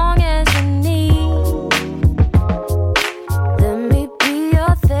as long as you need. Let me be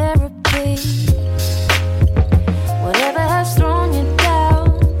your therapy. Whatever has thrown you down,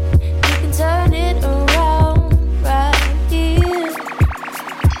 you can turn it around right here.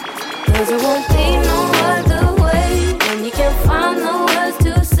 'Cause it won't be no other way when you can't find the words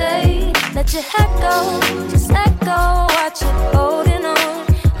to say. Let your head go, just let go. Watch it holding on,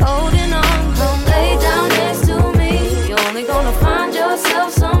 holding on. Come lay down next to me. You're only gonna find yourself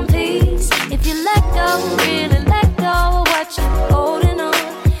some peace if you let go, really let go. Watch it holding on,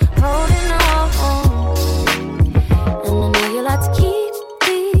 holding on. And I know you like to keep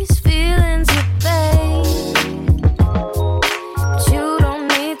these feelings at bay, but you don't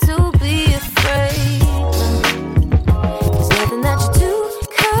need to be afraid. There's nothing that you do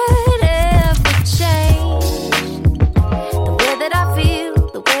could ever change.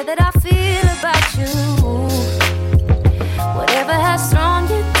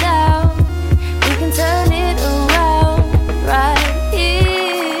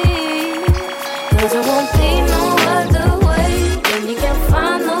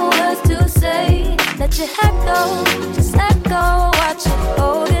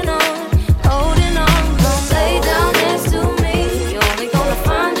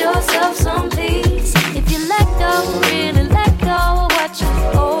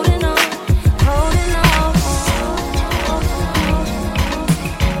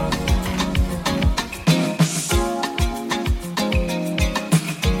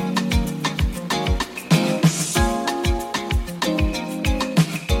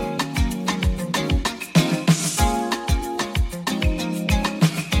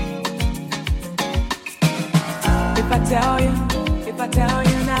 if I tell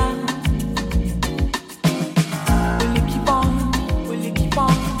you now, will you keep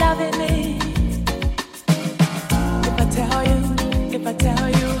on loving me? If I tell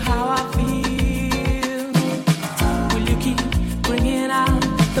you how I feel, will you keep bringing out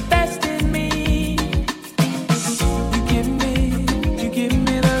the best in me? You give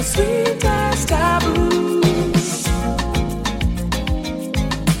me the sweetest taboo.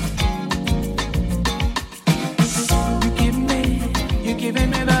 You're giving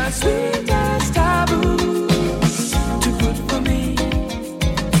me the sweetest taboo. Too good for me.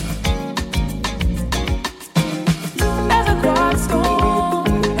 There's a quiet storm,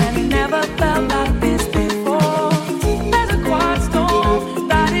 and it never felt like this before. There's a quiet storm,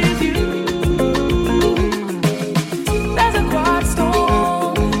 that is you. There's a quiet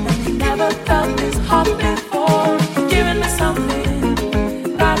storm, and it never felt this hot before. You're giving me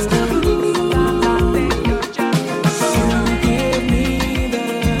something that's taboo.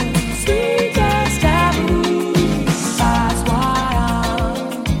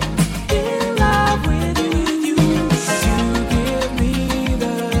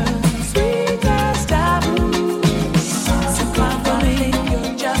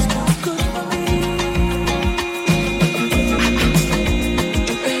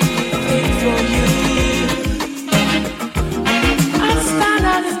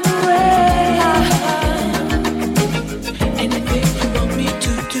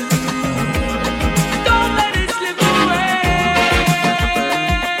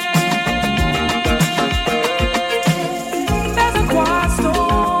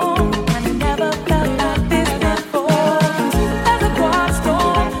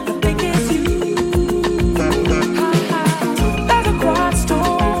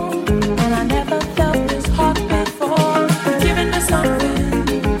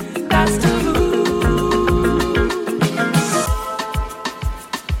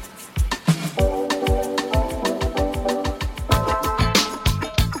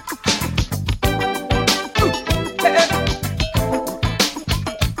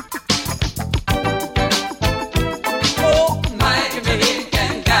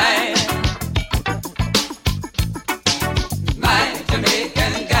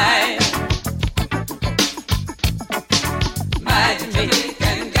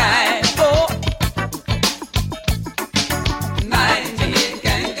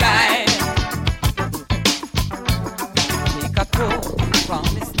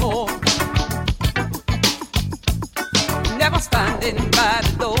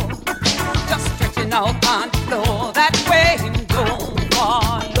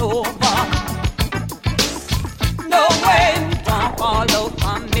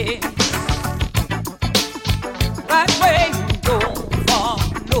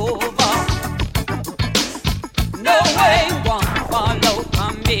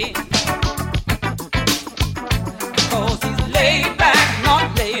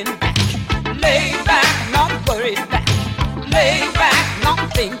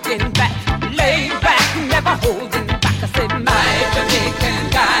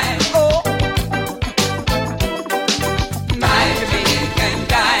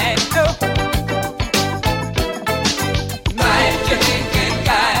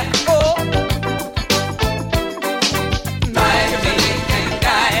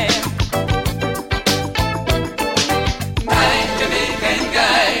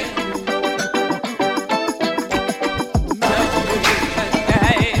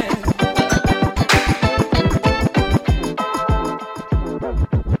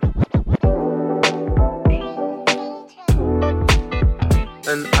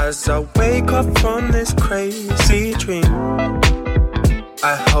 As I wake up from this crazy dream,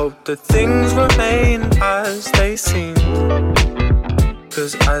 I hope that things remain as they seem.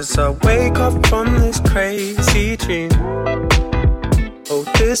 Cause as I wake up from this crazy dream, oh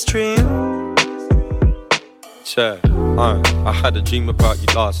this dream. Yeah, I had a dream about you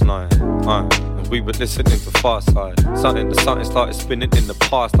last night, and we were listening to Far Side. Something started spinning in the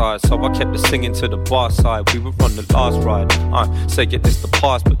past, so I kept it singing to the bar side. We were on the last ride, say it is the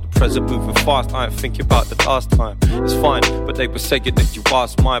past, but the present moving fast. I ain't thinking about the last time. It's fine, but they were saying that you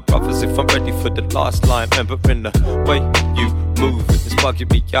asked my brothers if I'm ready for the last line. Remembering the way you move, it's bugging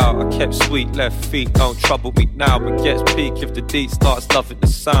me out. I kept sweet left feet, don't trouble me now. It gets peak if the D starts loving the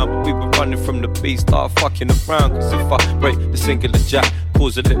sound. But we were running from the beat, start fucking around. Cause if I break the singular jack,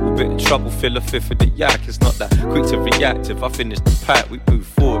 cause a little bit of trouble, fill a fifth of the yak. It's not that quick to react. If I finish the pack, we move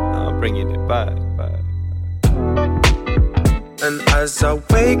forward. Now I'm bringing it back. And as I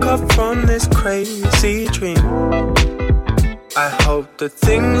wake up from this crazy dream, I hope that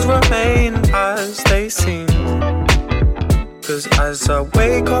things remain as they seem. Cause as I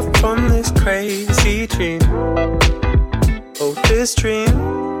wake up from this crazy dream, oh this dream,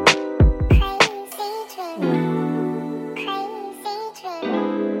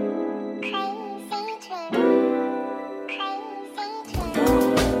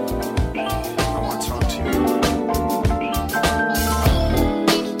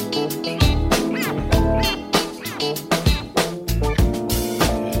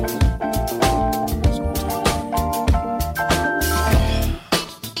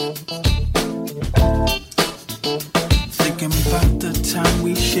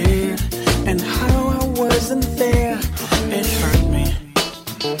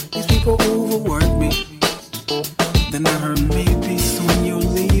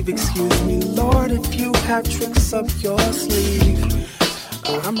 tricks up your sleeve.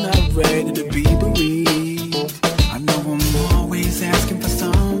 I'm not ready to be bereaved. I know I'm always asking for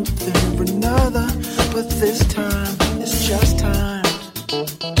something or another, but this time it's just time.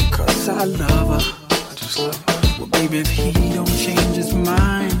 Cause I love her. I just love her. Well, baby, if he don't change his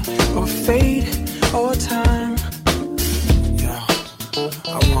mind, or fate, or time, yeah,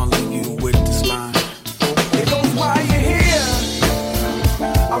 I wanna leave you with this line. It goes while you're here.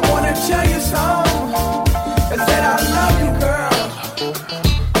 I wanna tell you something. I said I love you, girl,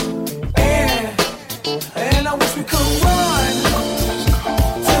 and I wish we could run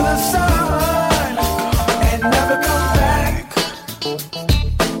to the sun and never come back.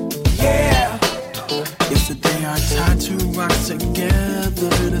 Yeah, yesterday our tattoo rocks together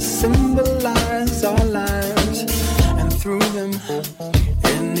to symbolize our lives, and threw them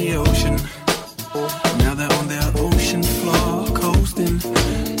in the ocean. Now they're on their ocean floor coasting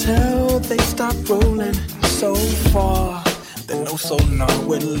till they stop rolling. So far, that no sonar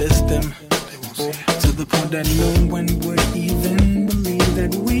would list them, to the point that no one would even believe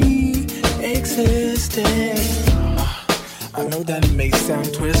that we existed. I know that may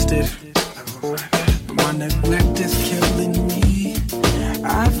sound twisted, but my neglect is killing me.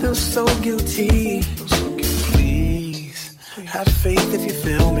 I feel so guilty. Please, have faith if you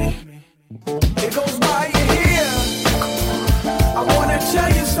feel me. It goes by you here. I wanna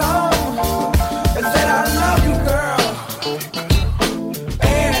tell you something. I said I love you, girl,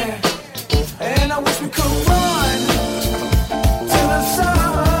 and I wish we could run to the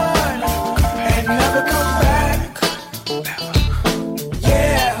sun and never come back.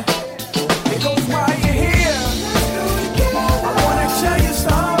 Yeah, it goes while you're here. I wanna tell you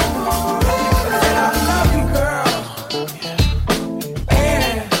something. I said I love you, girl,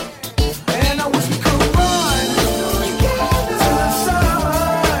 and I wish we could run to the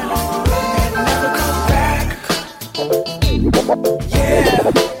sun and never come back. Yeah.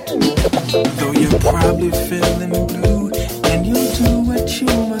 Though you're probably feeling blue and you do what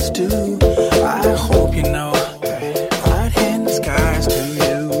you must do, I hope you know I'd hand the skies to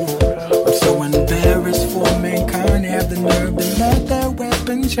you. I'm so embarrassed for mankind, have the nerve to let their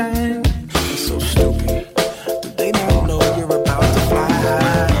weapon shine. It's so stupid, but they don't know you're about to fly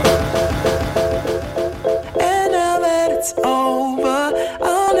high. And now that it's over,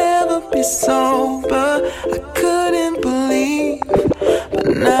 I'll never be sober. I couldn't believe, but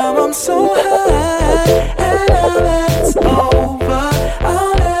now I'm so high. And now that it's over,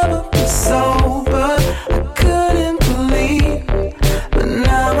 I'll never be sober. I couldn't believe, but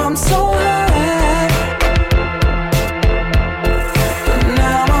now I'm so high. But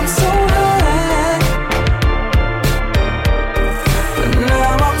now I'm so high. But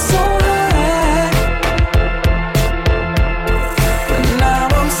now I'm so high. But now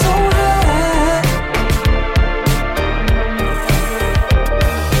I'm so high.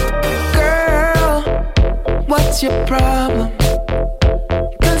 Girl, what's your problem?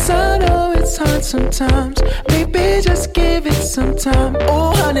 Cause I know it's hard sometimes. Baby, just give it some time.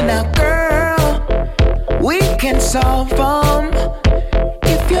 Oh, honey, now, girl, we can solve them.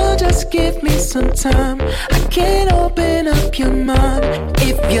 If you just give me some time, I can open up your mind.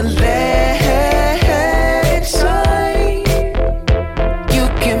 If you let it shine, you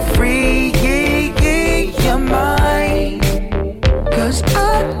can free your mind. Cause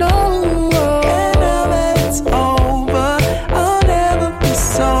I know, and now that it's over, I'll never be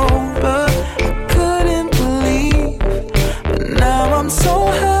sober. I couldn't believe, but now I'm so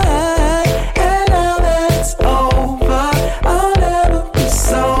high. And now that it's over, I'll never be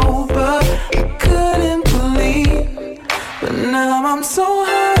sober. I couldn't believe, but now I'm so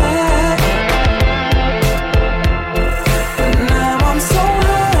high. But now I'm so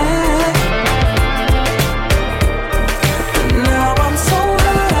high. But now I'm so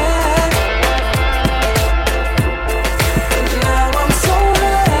high. But now I'm so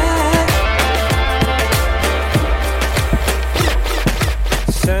high.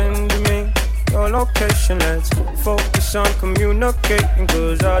 location, let's focus on communicating.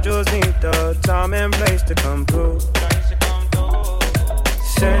 Cause I just need the time and place to come through.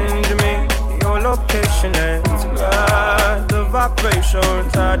 Send me your location, let's ride the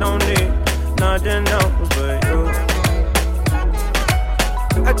vibrations. I don't need nothing else but you.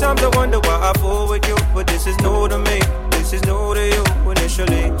 At times I wonder why I fall with you, but this is new to me, this is new to you.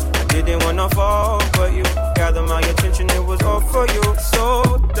 Initially, I didn't wanna fall, but you gathered my attention, it was all for you. So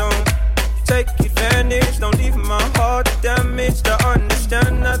don't take advantage, don't leave my heart damaged. I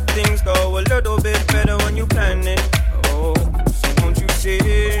understand that things go a little bit better when you plan it. Oh, so won't you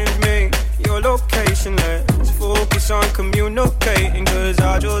send me your location, let's focus on communicating. Cause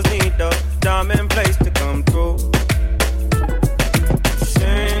I just need the time and place to come through.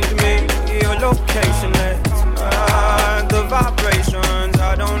 Send me your location, let's ride the vibrations.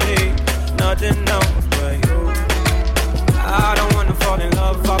 I don't need nothing else but you. I don't wanna fall in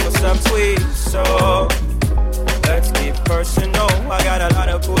love off a subtweet, so let's get personal. I got a lot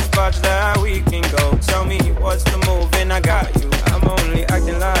of cool spots that we can go. Tell me what's the move and I got you. I'm only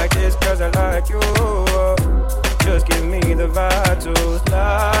acting like this cause I like you. Just give me the vibe to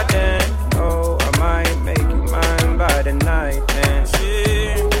slide in. Oh, I might make you mine by the night. And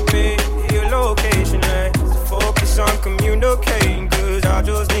ship me your location, let's focus on communicating. Cause I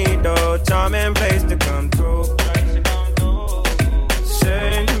just need the time and place to come through.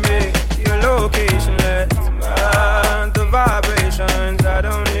 Send me your location, let's ride the vibrations. I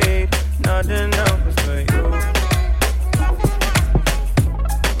don't need nothing else but you.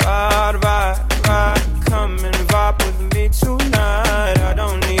 Ride, come and vibe with me tonight. I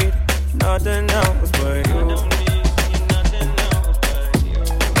don't need nothing else but you.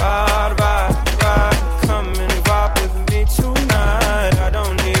 Ride, come and vibe with me tonight. I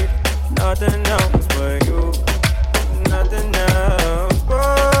don't need nothing else but you. Nothing else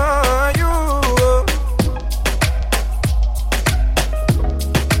but you.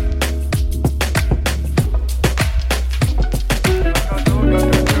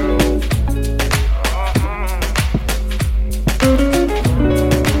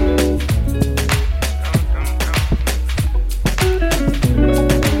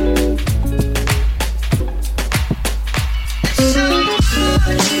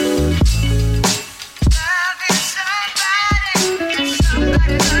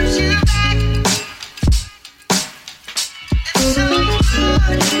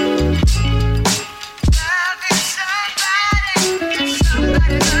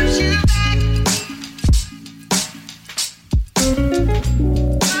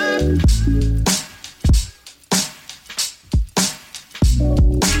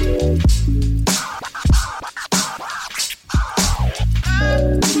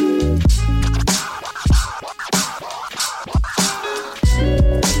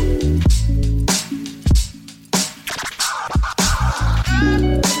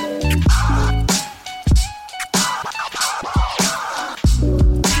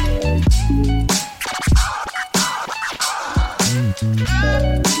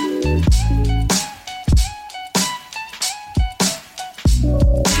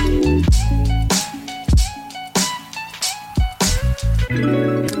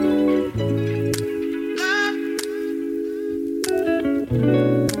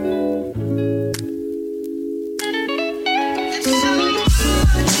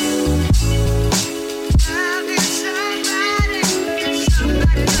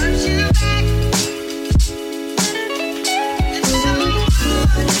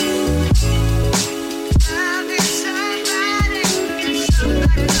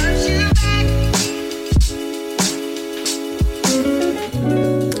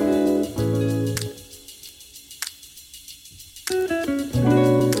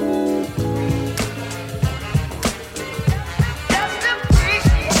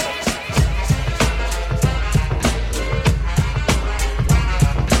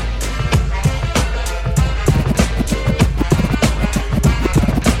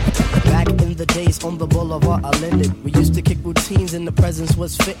 On the boulevard, I lended. We used to kick routines and the presence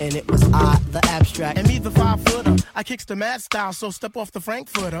was fitting. It was I, the abstract. And me, the 5-footer. I kicks the mad style, so step off the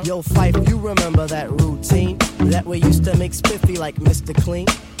Frankfurter. Yo, Fife, you remember that routine? That we used to make spiffy like Mr. Clean?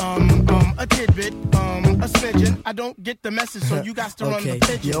 A tidbit, a smidgen. I don't get the message, so you got to run the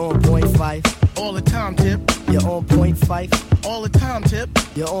pigeon. You're on point, Fife. All the time, Tip. You're on point, Fife. All the time, Tip.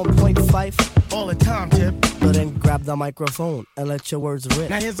 You're on point, Fife. All the time, Tip. But then grab the microphone and let your words rip.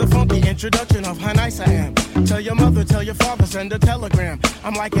 Now here's a funky introduction of how nice I am. Tell your mother, tell your father, send a telegram.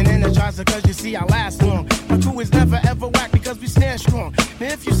 I'm like an energizer cause you see I last long. My crew is never ever whack because we stand strong. Now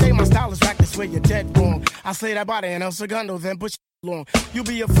if you say my style is whack, that's where you're dead wrong. I say that body and El Segundo, then push long. You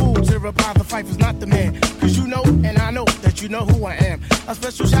be a fool to reply the fight was not the man. Cause you know, and I know that you know who I am. A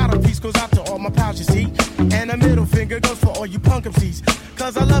special shout out piece goes out to all my pals, you see. And a middle finger goes for all you punk MCs.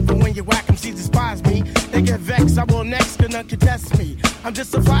 Cause I love it when you whack MCs despise me. They get vexed, I will next, cause none can test me. I'm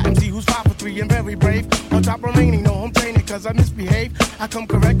just a fly MC who's 5 for 3 and very brave. On top remaining, no home training cause I misbehave. I come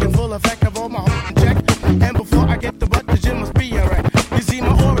correct and full effect of all my home check. And before I get the butt, the gym must be alright. You see,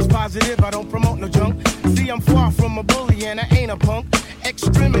 my aura's positive, I don't promote no junk. See, I'm far from a bully and I ain't a punk.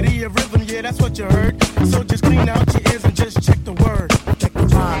 Extremity of rhythm, yeah, that's what you heard. So just clean out your ears and just check the word. Check the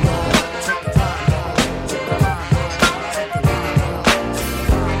time, check the time.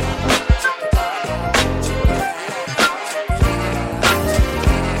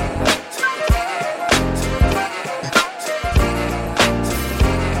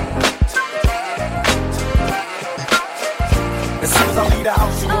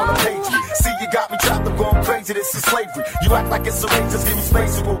 This is slavery. You act like it's a race, just give me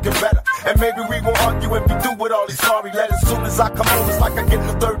space and we'll get better. And maybe we won't argue and be through with all these sorry letters. Soon as I come home, it's like I get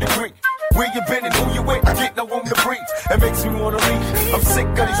the 3rd degree. Where you been and who you with, I get no room to breathe. It makes me wanna leave. I'm sick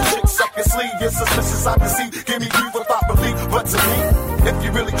of these tricks up your sleeve. You're suspicious, I can see. Give me grief without belief. But to me, if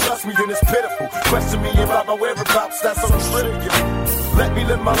you really trust me, then it's pitiful. Question me about my whereabouts, that's on the strip of you. Let me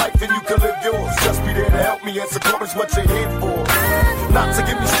live my life and you can live yours. Just be there to help me and support is what you're here for. Not to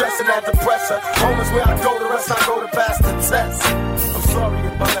give me stress and add the pressure. Home is where I go, the rest I go to pass the test. I'm sorry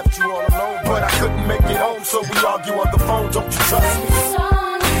if I left you all alone, but I couldn't make it home, so we argue on the phone. Don't you trust me?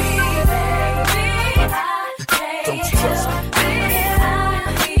 Don't you trust me?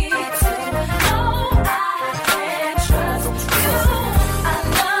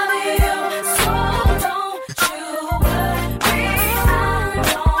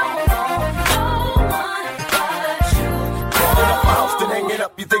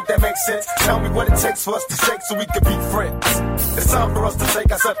 You think that makes sense? Tell me what it takes for us to shake so we can be friends. It's time for us to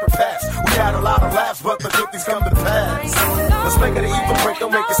take our separate paths. We had a lot of laughs, but the good things come to pass. Let's make it an even break,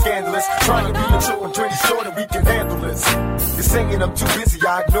 don't make it scandalous. Trying to be mature and pretty sure that we can handle this. You're saying I'm too busy,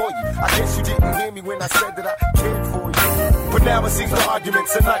 I ignore you. I guess you didn't hear me when I said that I cared for you. But now it seems the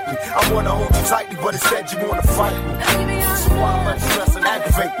arguments are nightly. I wanna hold you tightly, but instead you wanna fight me. So why let you stress and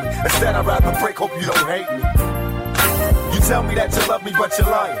aggravate me? Instead I'd rather break, hope you don't hate me. You tell me that you love me, but you're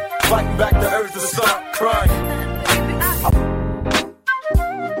lying. Fighting back the urge to start crying.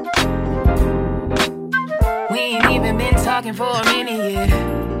 We ain't even been talking for a minute yet,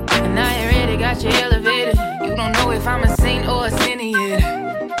 and I already got you elevated. You don't know if I'm a saint or a sinner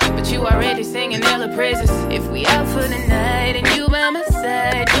yet, but you already singing hella praises. If we out for the night and you by my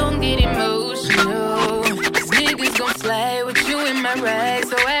side, don't get emotional. These niggas gon' slide with you in my ride,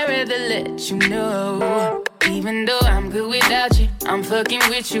 so I'd rather let you know. Even though I'm good without you, I'm fucking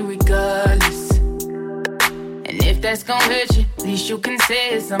with you regardless. And if that's gon' hurt you, at least you can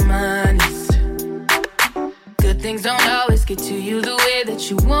say it's I'm honest. Good things don't always get to you the way that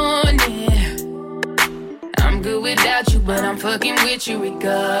you want it. I'm good without you, but I'm fucking with you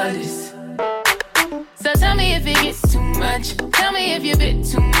regardless. So tell me if it gets too much. Tell me if you bit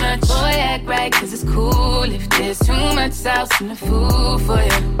too much. Boy, act right, cause it's cool if there's too much sauce in the food for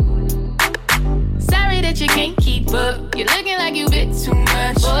you. Sorry that you can't keep up. You're looking like you bit too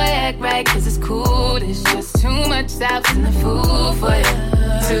much. Boy, act right, cause it's cool. There's just too much sauce in the food for you.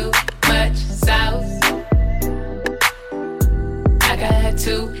 Too much sauce. I got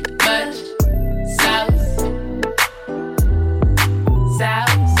too much sauce.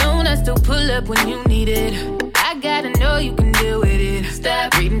 Soon I still pull up when you need it. I gotta know you can deal with it.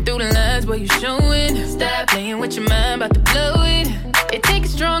 Stop reading through the lines while you showing. Stop playing with your mind, about to blow it. It takes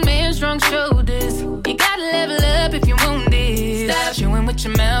a strong man, strong shoulders. You gotta level up if you want this. Stop chewing with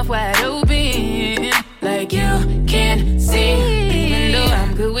your mouth wide open, like you can see. Even though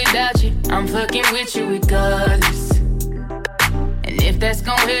I'm good without you, I'm fucking with you regardless. And if that's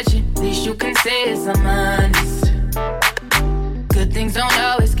gon' hurt you, at least you can say it's I'm honest. Good things don't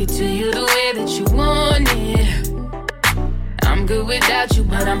always get to you the way that you want it. I'm good without you,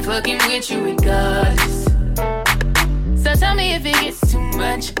 but I'm fucking with you regardless. So tell me if it gets too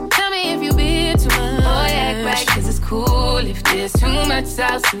much. Tell me if you been too much. Boy, act right, cause it's cool if there's too much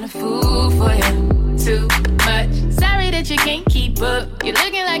sauce in the food for you. Too much. Sorry that you can't keep up. You're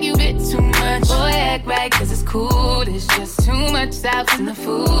looking like you bit too much. Boy, act right, cause it's cool. There's just too much sauce in the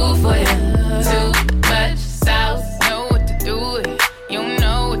food for you. Too much sauce. Know what to do with it. You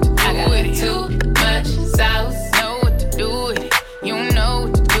know what to do with it. Too much sauce. Know what to do with it. You know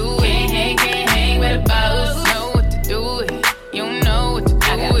what to do with it. Can't hang with the boss. You know what to do with it.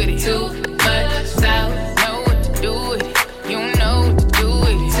 Too much sauce. Know what to do with it. You know what to do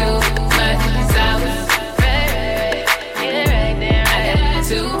with it. Too much sauce. Right, yeah, right there.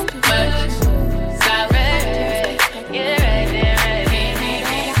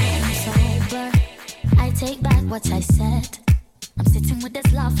 sitting with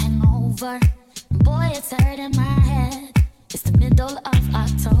this love hangover. Boy, it's hurting my head. It's the middle of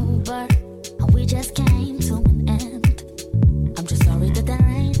October, and we just came to an end. I'm just sorry that there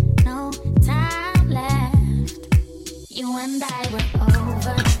ain't no time left. You and I were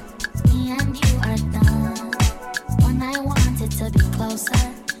over, me and you are done. When I wanted to be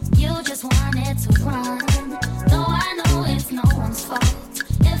closer, you just wanted to run. Though I know it's no one's fault.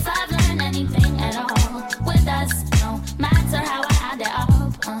 If I've learned anything at all with us, no matter how I add it up,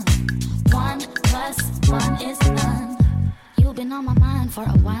 1 + 1 is none. You've been on my mind for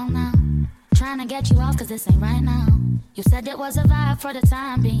a while now, trying to get you off cause this ain't right now. You said it was a vibe for the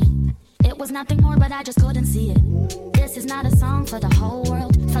time being. It was nothing more but I just couldn't see it. This is not a song for the whole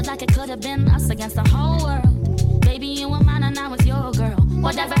world. Felt like it could have been us against the whole world. Baby, you were mine and I was your girl.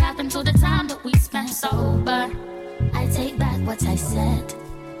 Whatever happened to the time that we spent sober? I take back what I said.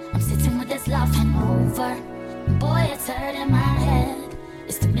 I'm sitting with this love hangover. Boy, it's hurting my head.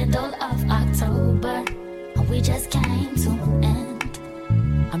 It's the middle of October, and we just came to an end.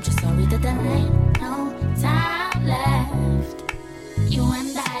 I'm just sorry that there ain't no time left. You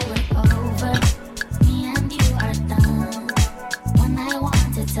and I were over, me and you are done. When I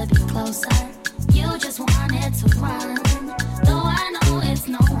wanted to be closer, you just wanted to run. Though I know it's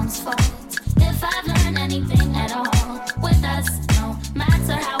no one's fault. If I've learned anything at all with us, no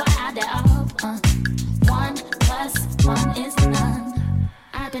matter how I add it up, 1 + 1 is none.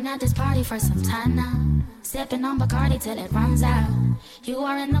 I've been at this party for some time now, sipping on Bacardi till it runs out. You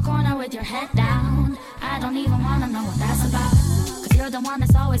are in the corner with your head down. I don't even wanna know what that's about, cause you're the one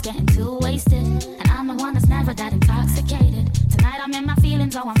that's always getting too wasted, and I'm the one that's never that intoxicated. Tonight I'm in my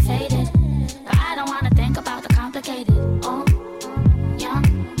feelings, oh I'm faded, but I don't wanna think about the complicated. Oh, young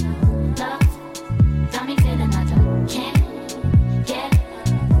love got me feeling like I can't get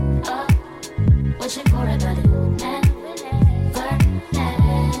up, wishing for it but it never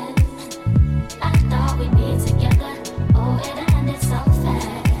ends. I thought we'd be together, oh it ended so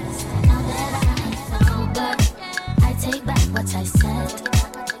fast. Now that I'm sober, I take back what I said.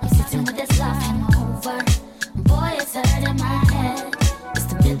 I'm sitting with this love hangover. Boy, it's hurting my head. It's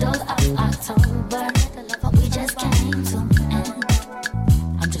the middle of October, but we just came to an end.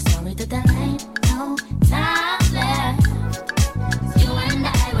 I'm just sorry that there ain't no time left. You and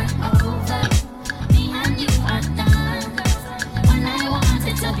I were over, me and you are done. When I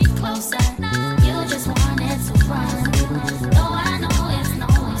wanted to be closer, you just wanted to run. Though I know it's no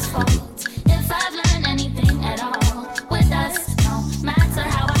one's fault. If I've learned anything at all with us, no matter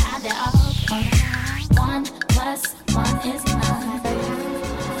how I add it up, 1 + 1 is none.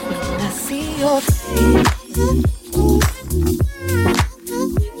 When I see your face,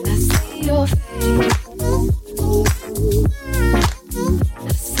 when I see your face,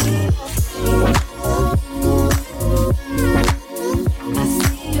 I see your face, I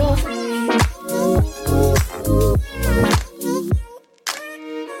see your face.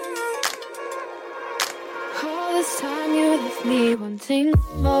 All this time you left me wanting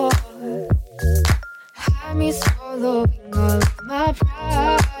more. Had me swallowing all of my pride.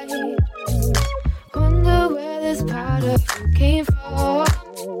 Wonder where this part of you came from.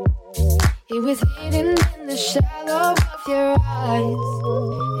 It was hidden in the shadow of your eyes.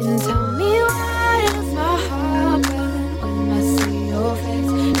 And tell me why is my heart burning when I see your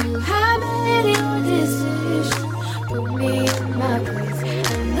face? You have made your decision, put me in my place,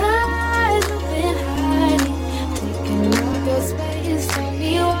 and the lies have been hiding, taking up your space. Tell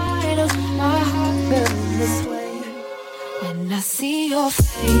me why does my heart burn this way when I see your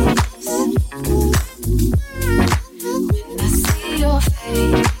face? When I see your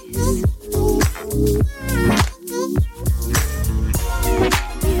face.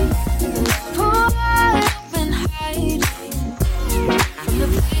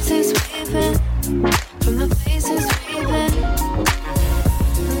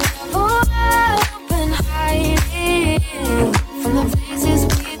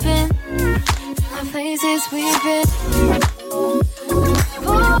 We've been, oh,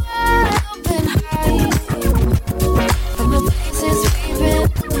 I've been hiding.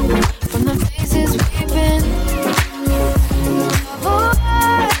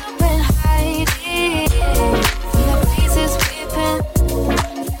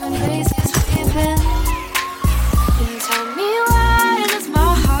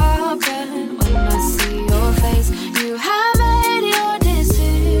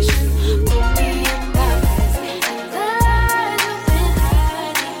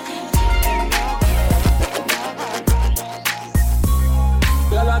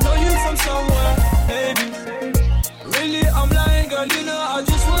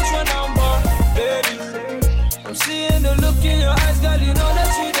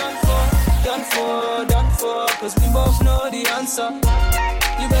 both know the answer.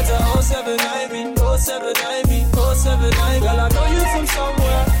 You better 079 me, 079 me, 079. Girl, I know you from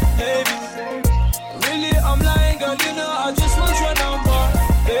somewhere, baby. Really, I'm lying, girl, you know I just want your number,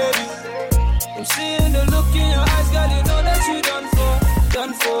 baby. I'm seeing the look in your eyes, girl, you know that you done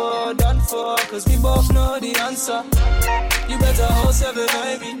for, cause we both know the answer. You better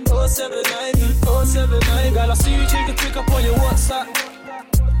 079 me, 079 me, 079. Girl, I see you take a pick up on your WhatsApp.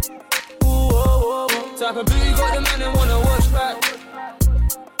 Ooh, oh, oh. Type of beauty got the man and wanna watch back.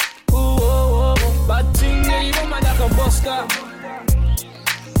 Ooh, oh, oh. Bad thing, yeah, you want man that can bust that.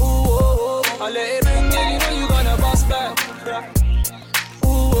 Ooh, oh, oh. I let it ring, yeah, you know you gonna bust back. Ooh,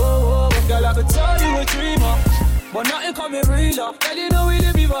 oh, oh. Girl, I could tell you a dreamer, but nothing coming realer. Girl, you know we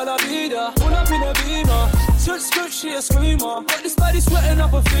live viva la vida. Pull up in a beamer, skirt, she a screamer. But this body sweating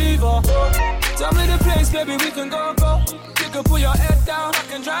up a fever. Tell me the place, baby, we can go. You can put your head down, I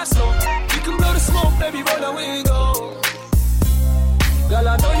can drive slow. You can blow the smoke, baby, roll the window. Girl,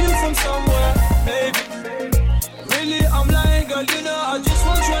 I know you from somewhere, baby. Really, I'm lying, girl, you know I just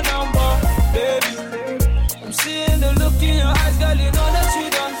want your number, baby. I'm seeing the look in your eyes, girl, you know that you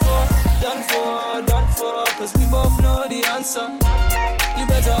done for, cause we both know the answer. You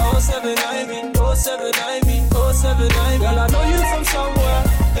better 079 me, 079 me, 079. Girl, I know you from somewhere,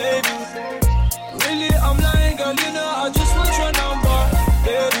 baby. Really, I'm lying, girl, you know I just want your number,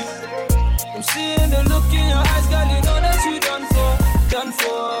 baby. I'm seeing the look in your eyes, girl, you know that you done for,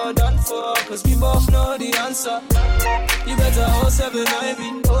 cause we both know the answer. You better 079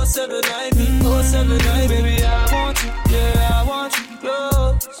 me, 079 me, 079. Baby, I want you, yeah, I want you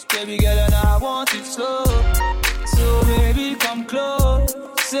close. Baby girl, and I want it slow. So baby, come close,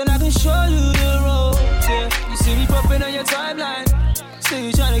 and I can show you the road, yeah. You see me popping on your timeline, say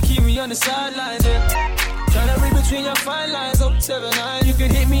you tryna keep me on the sidelines, yeah. Tryna read between your fine lines, 079. You can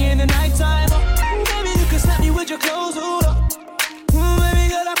hit me in the nighttime, baby, you can snap me with your clothes, hold up. Baby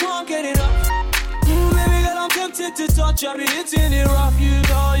girl, I can't get it up. Baby girl, I'm tempted to touch. I'll be hitting it rough, you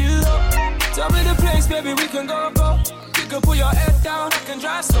know. Tell me the place, baby, we can go. You can put your head down, I can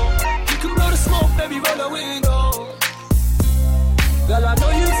drive slow. You can blow the smoke, baby, roll the window. Girl, I know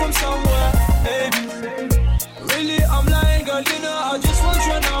you from somewhere, baby. Really, I'm lying, girl, you know I just want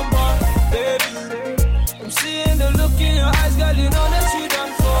your number, baby. I'm seeing the look in your eyes, girl, you know that you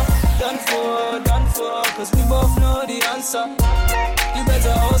done for, cause we both know the answer. You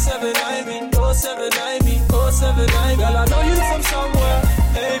better 079 me, 079 me, 079. Girl, I know you from somewhere,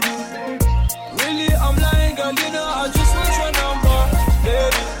 baby. Really, I'm lying, girl, you know I just want your number,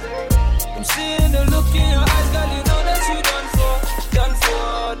 baby. I'm seeing the look in your eyes, girl, you know that you done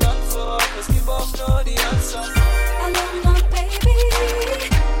for, cause we both know the answer. I love my baby,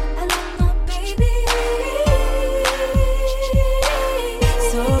 I love my baby.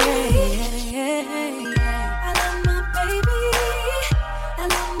 So I love my baby, I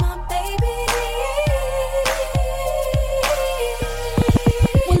love my baby.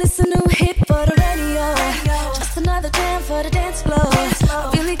 Well, it's a new hit for the radio, just another jam for the dance floor. I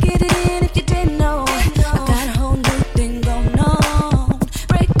really get it in if you didn't know. I got a whole new thing going on.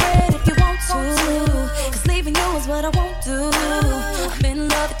 Break bread if you want to, cause leaving you is what I won't do. I'm in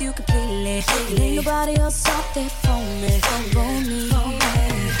love with you completely, and ain't nobody else out there for me.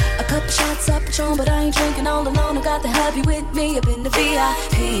 A couple shots of Patron, but I ain't drinking all alone. I got the hubby with me up in the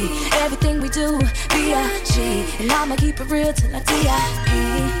VIP. Everything we do, B.I.G. And I'ma keep it real till I D.I.P.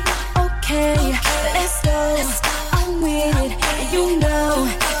 Okay, let's go. I'm with it, and you know,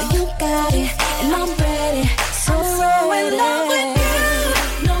 and you got it, and I'm ready. So in love with you,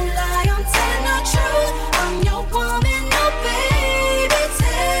 no lie, I'm telling the truth. I'm your woman, no baby,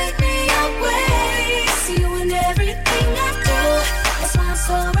 take me away. See you in everything I do, that's why I'm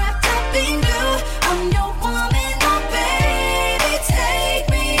so wrapped up in you. I'm your woman, no baby, take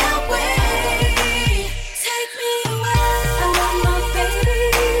me away. Take me away. I love my baby,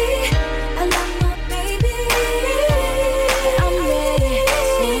 I love my baby. I'm ready, so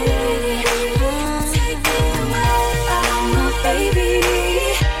ready. Take me away. I love my baby,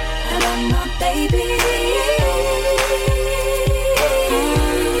 I love my baby.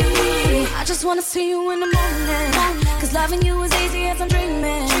 I just wanna see you in the morning, cause loving you is easy as I'm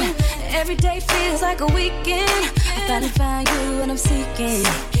dreaming. Every day feels like a weekend. I finally find you and I'm seeking.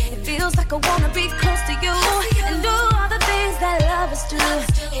 It feels like I wanna be close to you and do all the things that lovers do.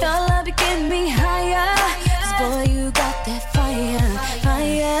 Your love be getting me higher, cause boy, you got that fire.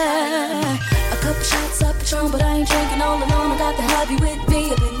 A couple shots of Patron, but I ain't drinking all alone. I got the hubby with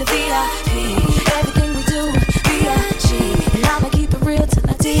me up in the VIP. Everything we do, B.I.G. And I'ma keep it real till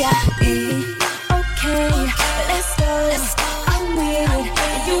I D.I.E. Okay, let's go. I'm with it,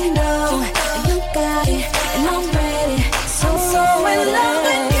 and you know, and you got it, and I'm ready.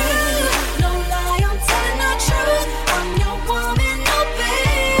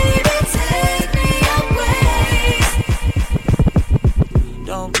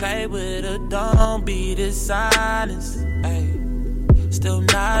 Don't play with her, don't be dishonest. Ay. Still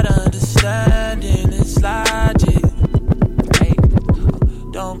not understanding its logic. Ay.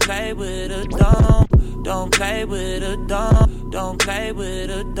 Don't play with her, don't play with her, don't play with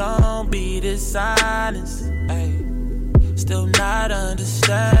her, don't be dishonest. Ay. Still not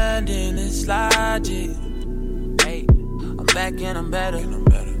understanding its logic. Ay. I'm back and I'm better.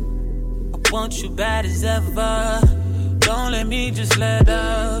 I want you bad as ever. Don't let me just let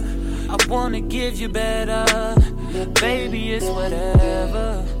up. I wanna give you better. Baby, it's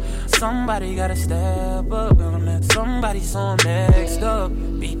whatever. Somebody gotta step up. Gonna let somebody so I'm next up.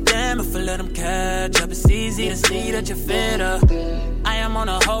 Be damn if I let them catch up. It's easy to see that you're fitter. I am on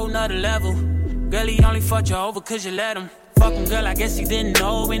a whole nother level. Girl, he only fucked you over cause you let him. Fuck him, girl, I guess he didn't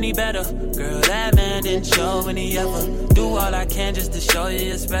know any better. Girl, that man didn't show any ever. Do all I can just to show you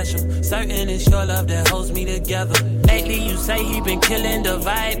you're special. Certain it's your love that holds me together. Lately you say he been killing the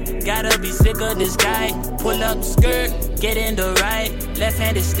vibe. Gotta be sick of this guy. Pull up skirt, get in the right. Left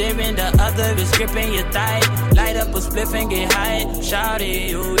hand is steering, the other is gripping your thigh. Light up a spliff and get high. Shawty,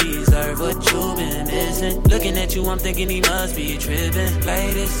 you deserve what you been missing. Looking at you, I'm thinking he must be tripping.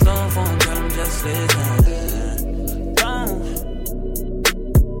 Play this song for him, tell him just listen.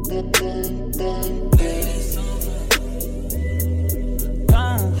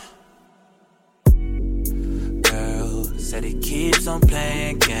 Girl said he keeps on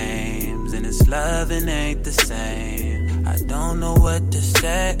playing games and his loving ain't the same. I don't know what to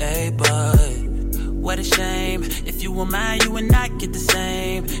say, but what a shame. If you were mine, you would not get the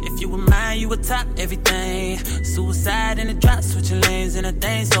same. If you were mine, you would top everything. Suicide in the drop, switching lanes in a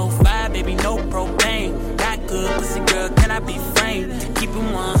thing. So fire, baby, no propane. Got good pussy, girl, can I be framed? Keep it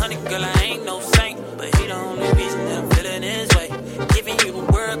 100, girl, I ain't no saint. But he the only reason that I'm feeling his way. Giving you the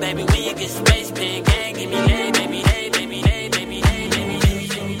world, baby, when you get space. Pin gang, give me hey, baby, hey, baby, hey, baby, hey, baby, hey,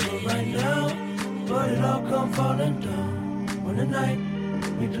 baby. Right now, but it all come falling down. When the night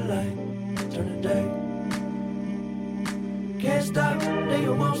meet the light, turn the day. Can't stop, then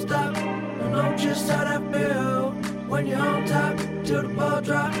you won't stop. I know just how that feel. When you're on top, till the ball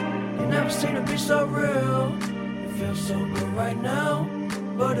drop. You never seen it be so real. It feels so good right now,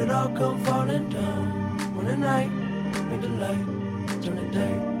 but it all come falling down. When the night meet the light, turn the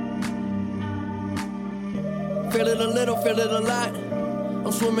day. Feel it a little, feel it a lot.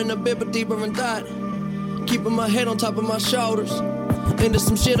 I'm swimming a bit, but deeper in thought. Keeping my head on top of my shoulders. Into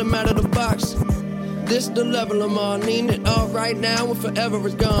some shit, I'm out of the box. This the level I'm on, need it all right now and forever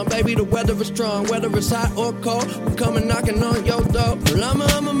is gone. Baby, the weather is strong, whether it's hot or cold, we're coming knocking on your door. Well,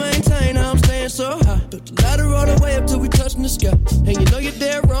 I'ma maintain, I'm staying so high. Built the ladder all the way up till we touching the sky. And you know you're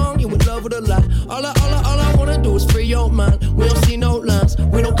dead wrong, you in love with a lie. All I wanna do is free your mind. We don't see no lines,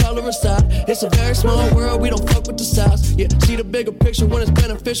 we don't color inside. It's a very small world, we don't fuck with the size. Yeah, see the bigger picture when it's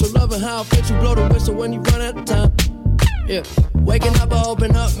beneficial. Loving how it fits you, blow the whistle when you run out of time. Yeah, waking up, I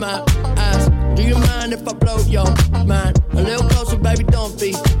open up my eyes. Do you mind if I blow your mind? A little closer, baby, don't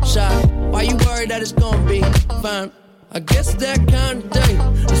be shy. Why you worried that it's gonna be fine? I guess that kind of day,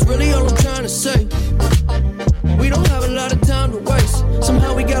 that's really all I'm trying to say. We don't have a lot of time to waste.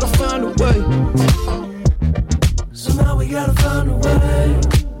 Somehow we gotta find a way. Somehow we gotta find a way.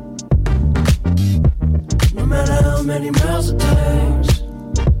 No matter how many miles it takes.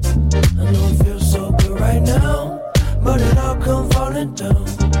 I know it feels so good right now, but it all come falling down.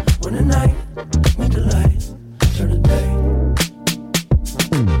 When the night meet the light, turn the day.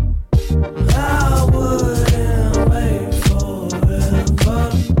 I wouldn't wait forever.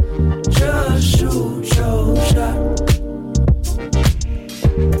 Just shoot your shot.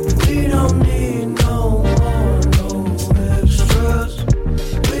 We don't need no more, no extras.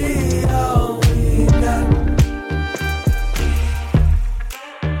 We all we got.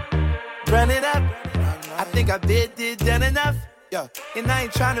 Run it up. I think I did that enough. Yeah. And I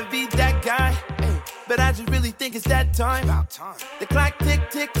ain't tryna be that guy, but I just really think it's that time. The clock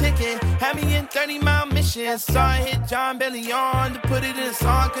ticking, had me in 30-mile mission. So I hit John Belly on to put it in a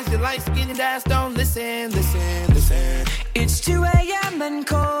song, cause your light skin ass don't listen. It's 2 a.m. and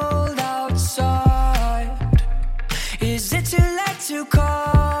cold outside. Is it too late to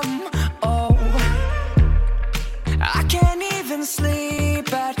come? Oh, I can't even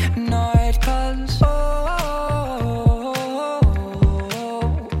sleep at night, cause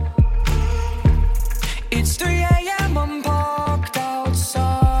it's 3 a.m. I'm parked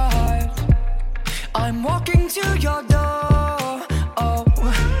outside. I'm walking to your door, oh,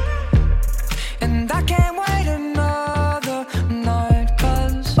 and I can't wait another night,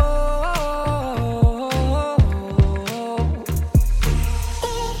 cause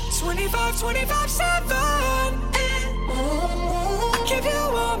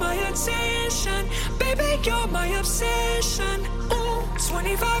sensation. Baby, you're my obsession. Ooh,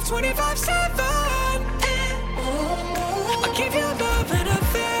 25/7. I give you love and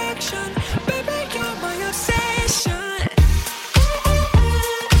affection. Baby, you're my obsession.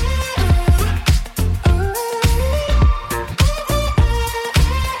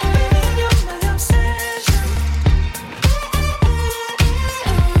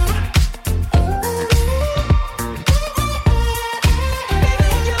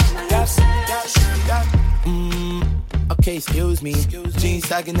 Okay, excuse me. Jeans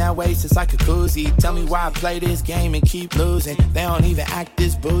tugging that waist, it's like a koozie. Tell me why I play this game and keep losing. They don't even act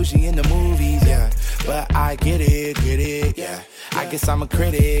this bougie in the movies, yeah. But I get it, yeah. I guess I'm a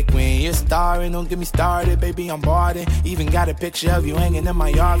critic when you're starring. Don't get me started, baby, I'm barding. Even got a picture of you hanging in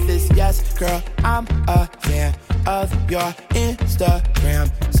my office. Yes, girl, I'm a fan of your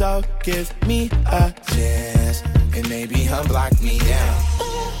Instagram. So give me a chance and maybe unblock me down.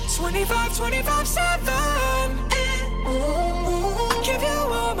 25/7. Give you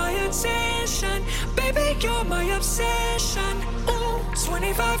all my attention. Baby, you're my obsession.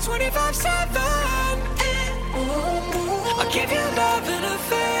 25/7. I give you love and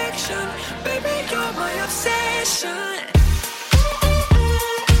affection. Baby, you're my obsession.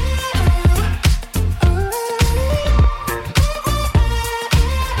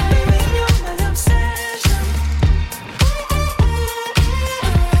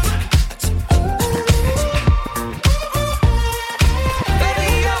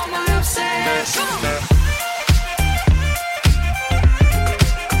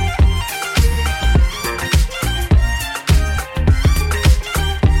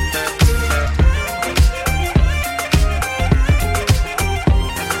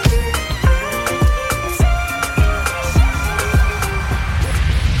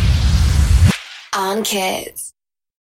 Ankit.